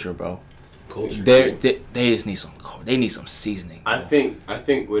needs culture, bro. Culture. They just need some seasoning. Bro. I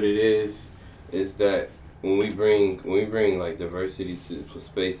think what it is that when we bring like diversity to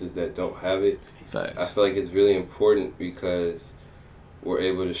spaces that don't have it, facts. I feel like it's really important because we're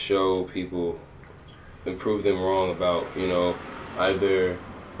able to show people. And prove them wrong about, you know, either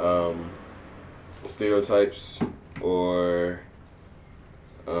stereotypes or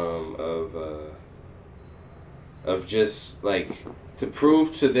of just like to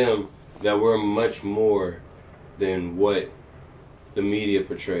prove to them that we're much more than what the media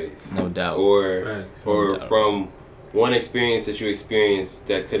portrays. No doubt. Or from one experience that you experienced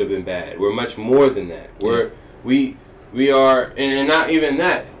that could have been bad. We're much more than that. We are, and not even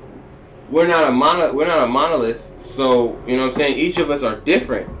that. We're not a monolith, so you know what I'm saying. Each of us are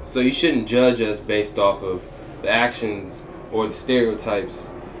different, so you shouldn't judge us based off of the actions or the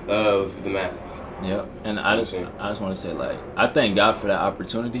stereotypes of the masses. Yep, and I just want to say like I thank God for that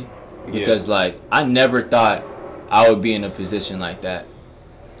opportunity because like I never thought I would be in a position like that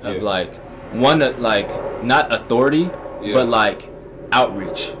of like not authority but like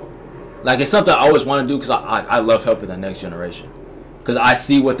outreach. Like it's something I always want to do because I love helping the next generation. Because I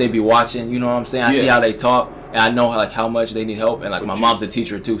see what they be watching, you know what I'm saying? I see how they talk, and I know like how much they need help. And like my mom's a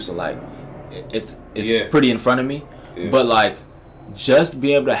teacher too, so like it's pretty in front of me. Yeah. But like just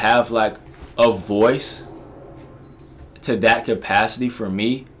being able to have like a voice to that capacity for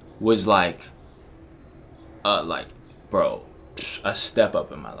me was like bro, a step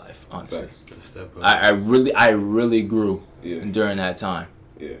up in my life, honestly. A step up. I really grew during that time.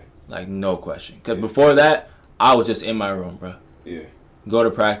 Yeah. Like no question. Because before that, I was just in my room, bro. Yeah. Go to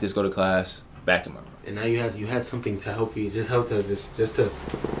practice, go to class, back in my room. And now you had something to help you, just to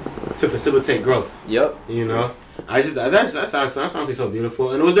facilitate growth. Yep. You know, that's honestly so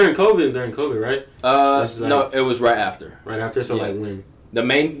beautiful. And it was during COVID, right? No, it was right after. Right after. So like when? the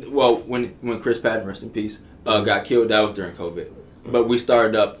main when Chris Patton, rest in peace, got killed, that was during COVID. But we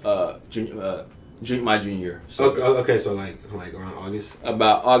started up my junior year. So Okay, so like around August.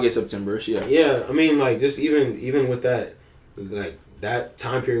 about August, September, yeah. Yeah, I mean, like just even with that, like that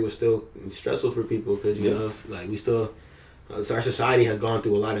time period was still stressful for people because you know, like we still. So our society has gone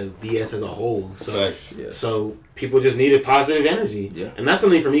through a lot of BS as a whole. So, so people just needed positive energy. Yeah. And that's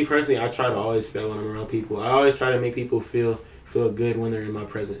something for me personally I try to always feel when I'm around people. I always try to make people feel good when they're in my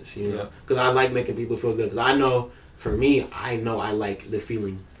presence, you know. Because I like making people feel good. Because I know, for me, I like the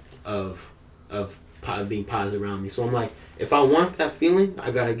feeling of being positive around me. So I'm like, if I want that feeling,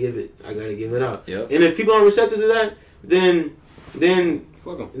 I got to give it. I got to give it out. Yep. And if people aren't receptive to that, then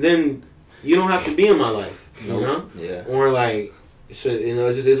you don't have to be in my life. You know? Yeah. Or like, so, you know,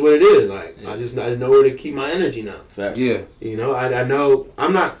 it's just is what it is. Like, I know where to keep my energy now. Facts. Yeah. You know, I know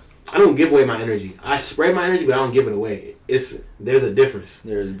I don't give away my energy. I spread my energy, but I don't give it away. There's a difference.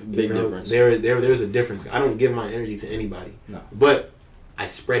 There's a big difference. There's a difference. I don't give my energy to anybody. No. But I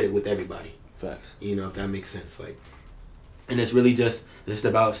spread it with everybody. Facts. You know, if that makes sense. Like, and it's really just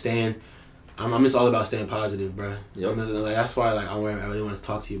about staying. I'm just all about staying positive, bro. Yep. That's why I really want to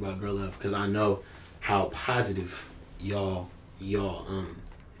talk to you about Girl Love, because I know how positive y'all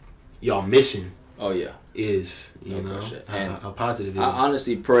mission is, you know, how positive it is. I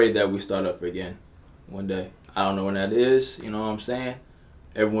honestly pray that we start up again one day. I don't know when that is, you know what I'm saying?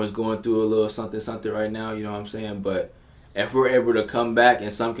 Everyone's going through a little something right now, you know what I'm saying? But if we're able to come back in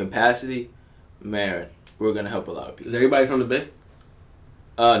some capacity, man, we're going to help a lot of people. Is everybody from the Bay?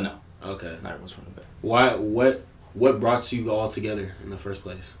 No. Okay. Not everyone's from the Bay. Why? What brought you all together in the first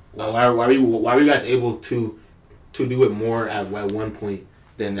place? Why were you guys able to do it more at one point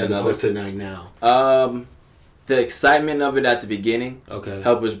than as opposed to like now? The excitement of it at the beginning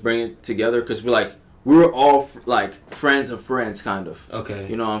helped us bring it together, because we were all like friends of friends, kind of. Okay.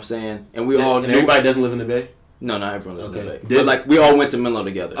 You know what I'm saying? And we all. And everybody doesn't live in the Bay? No, not everyone lives in the Bay. But like we all went to Menlo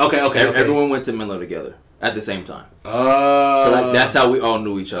together. Okay. Everyone went to Menlo together at the same time. So that's how we all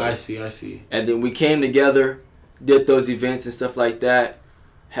knew each other. I see. And then we came together, did those events and stuff like that.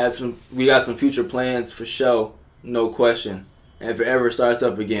 We got some future plans for show, no question. And if it ever starts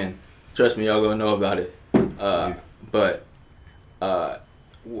up again, trust me, y'all gonna know about it. But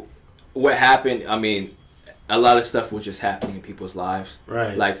what happened? I mean, a lot of stuff was just happening in people's lives,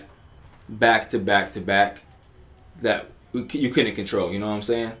 right? Like back to back to back, that you couldn't control. You know what I'm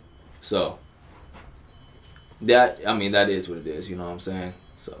saying? So that is what it is. You know what I'm saying?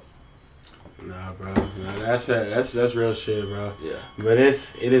 So. Nah, bro. Nah, that's real shit, bro. Yeah. But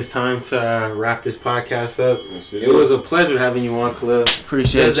it is time to wrap this podcast up. It was a pleasure having you on, Kahlil.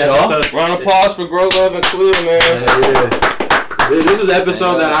 Appreciate y'all. Round of applause for Grow Love and Kahlil, man. Yeah. This is an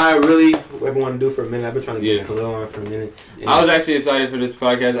episode that I really want to do for a minute. I've been trying to get Kahlil on for a minute. I was actually excited for this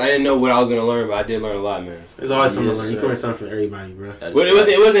podcast. I didn't know what I was gonna learn, but I did learn a lot, man. There's always something to learn. You can learn something for everybody, bro. But it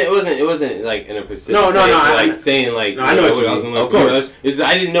wasn't like in a specific. No. Like saying like. No, I know what I was gonna learn. Of course,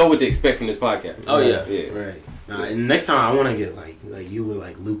 I didn't know what to expect from this podcast. Oh yeah. Right. And next time I want to get like you with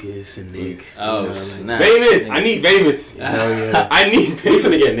like Lucas and Nick. Oh, Famous. I need Famous. Hell yeah. I need Famous. We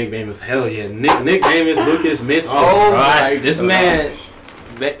finna get Nick Famous. Hell yeah. Nick Famous, Lucas, Mitch. Oh my. This man,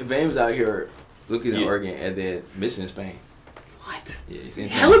 Famous out here, Lucas in Oregon, and then Mitch in Spain. What? Yeah, he's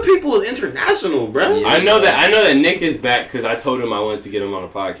hella people is international, bro. Yeah, I know that Nick is back because I told him I wanted to get him on a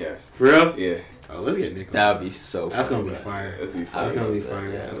podcast. For real? Yeah. Oh, let's get Nick on. That would be so fun. That's going to be fire. That's going to be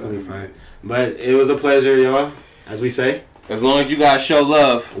fire. That's going to be fire. But it was a pleasure, y'all. As we say. As long as you guys show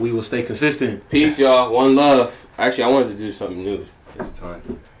love, we will stay consistent. Peace, y'all. One love. Actually, I wanted to do something new this time.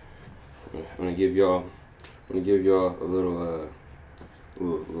 I'm going to give y'all a little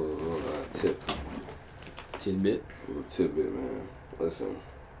tip. Tidbit? A little tidbit, man. Listen.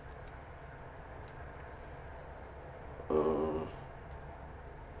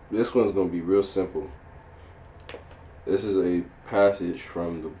 This one's going to be real simple. This is a passage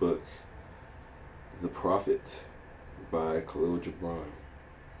from the book The Prophet by Kahlil Gibran.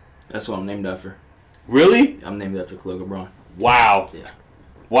 That's what I'm named after. Really? I'm named after Kahlil Gibran. Wow. Yeah.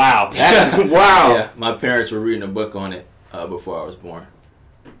 Wow. Wow. Yeah. My parents were reading a book on it before I was born.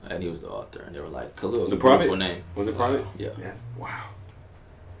 And he was the author. And they were like, Kahlil is a beautiful name. Was it Prophet? Yeah. Yes. Wow.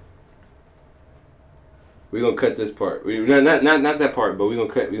 We're gonna cut this part. Not that part, but we're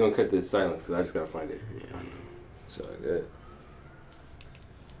gonna cut this silence because I just gotta find it. Yeah, I know. So good.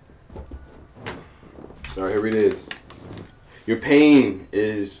 All right, here it is. Your pain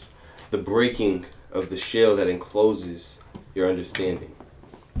is the breaking of the shell that encloses your understanding.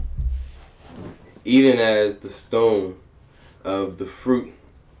 Even as the stone of the fruit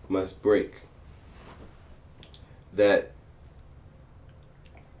must break, that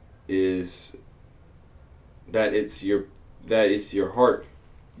is that it's your heart,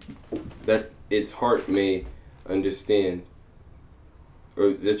 that its heart may understand,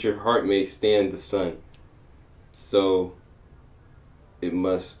 or that your heart may stand the sun, so it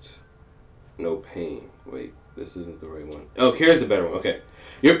must know pain. Wait, this isn't the right one. Oh, here's the better one. Okay.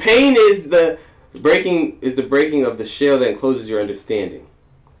 Your pain is the breaking of the shell that encloses your understanding.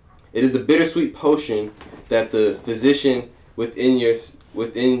 It is the bittersweet potion that the physician within you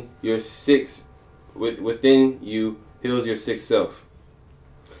heals your sick self.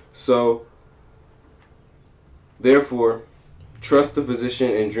 So, therefore, trust the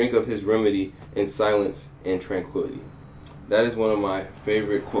physician and drink of his remedy in silence and tranquility. That is one of my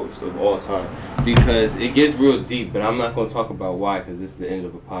favorite quotes of all time because it gets real deep, but I'm not going to talk about why because this is the end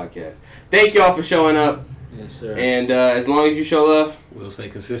of a podcast. Thank y'all for showing up. Yes, sir. And as long as you show love, we'll stay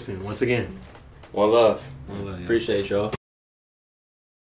consistent. Once again, one love. One love, yeah. Appreciate y'all.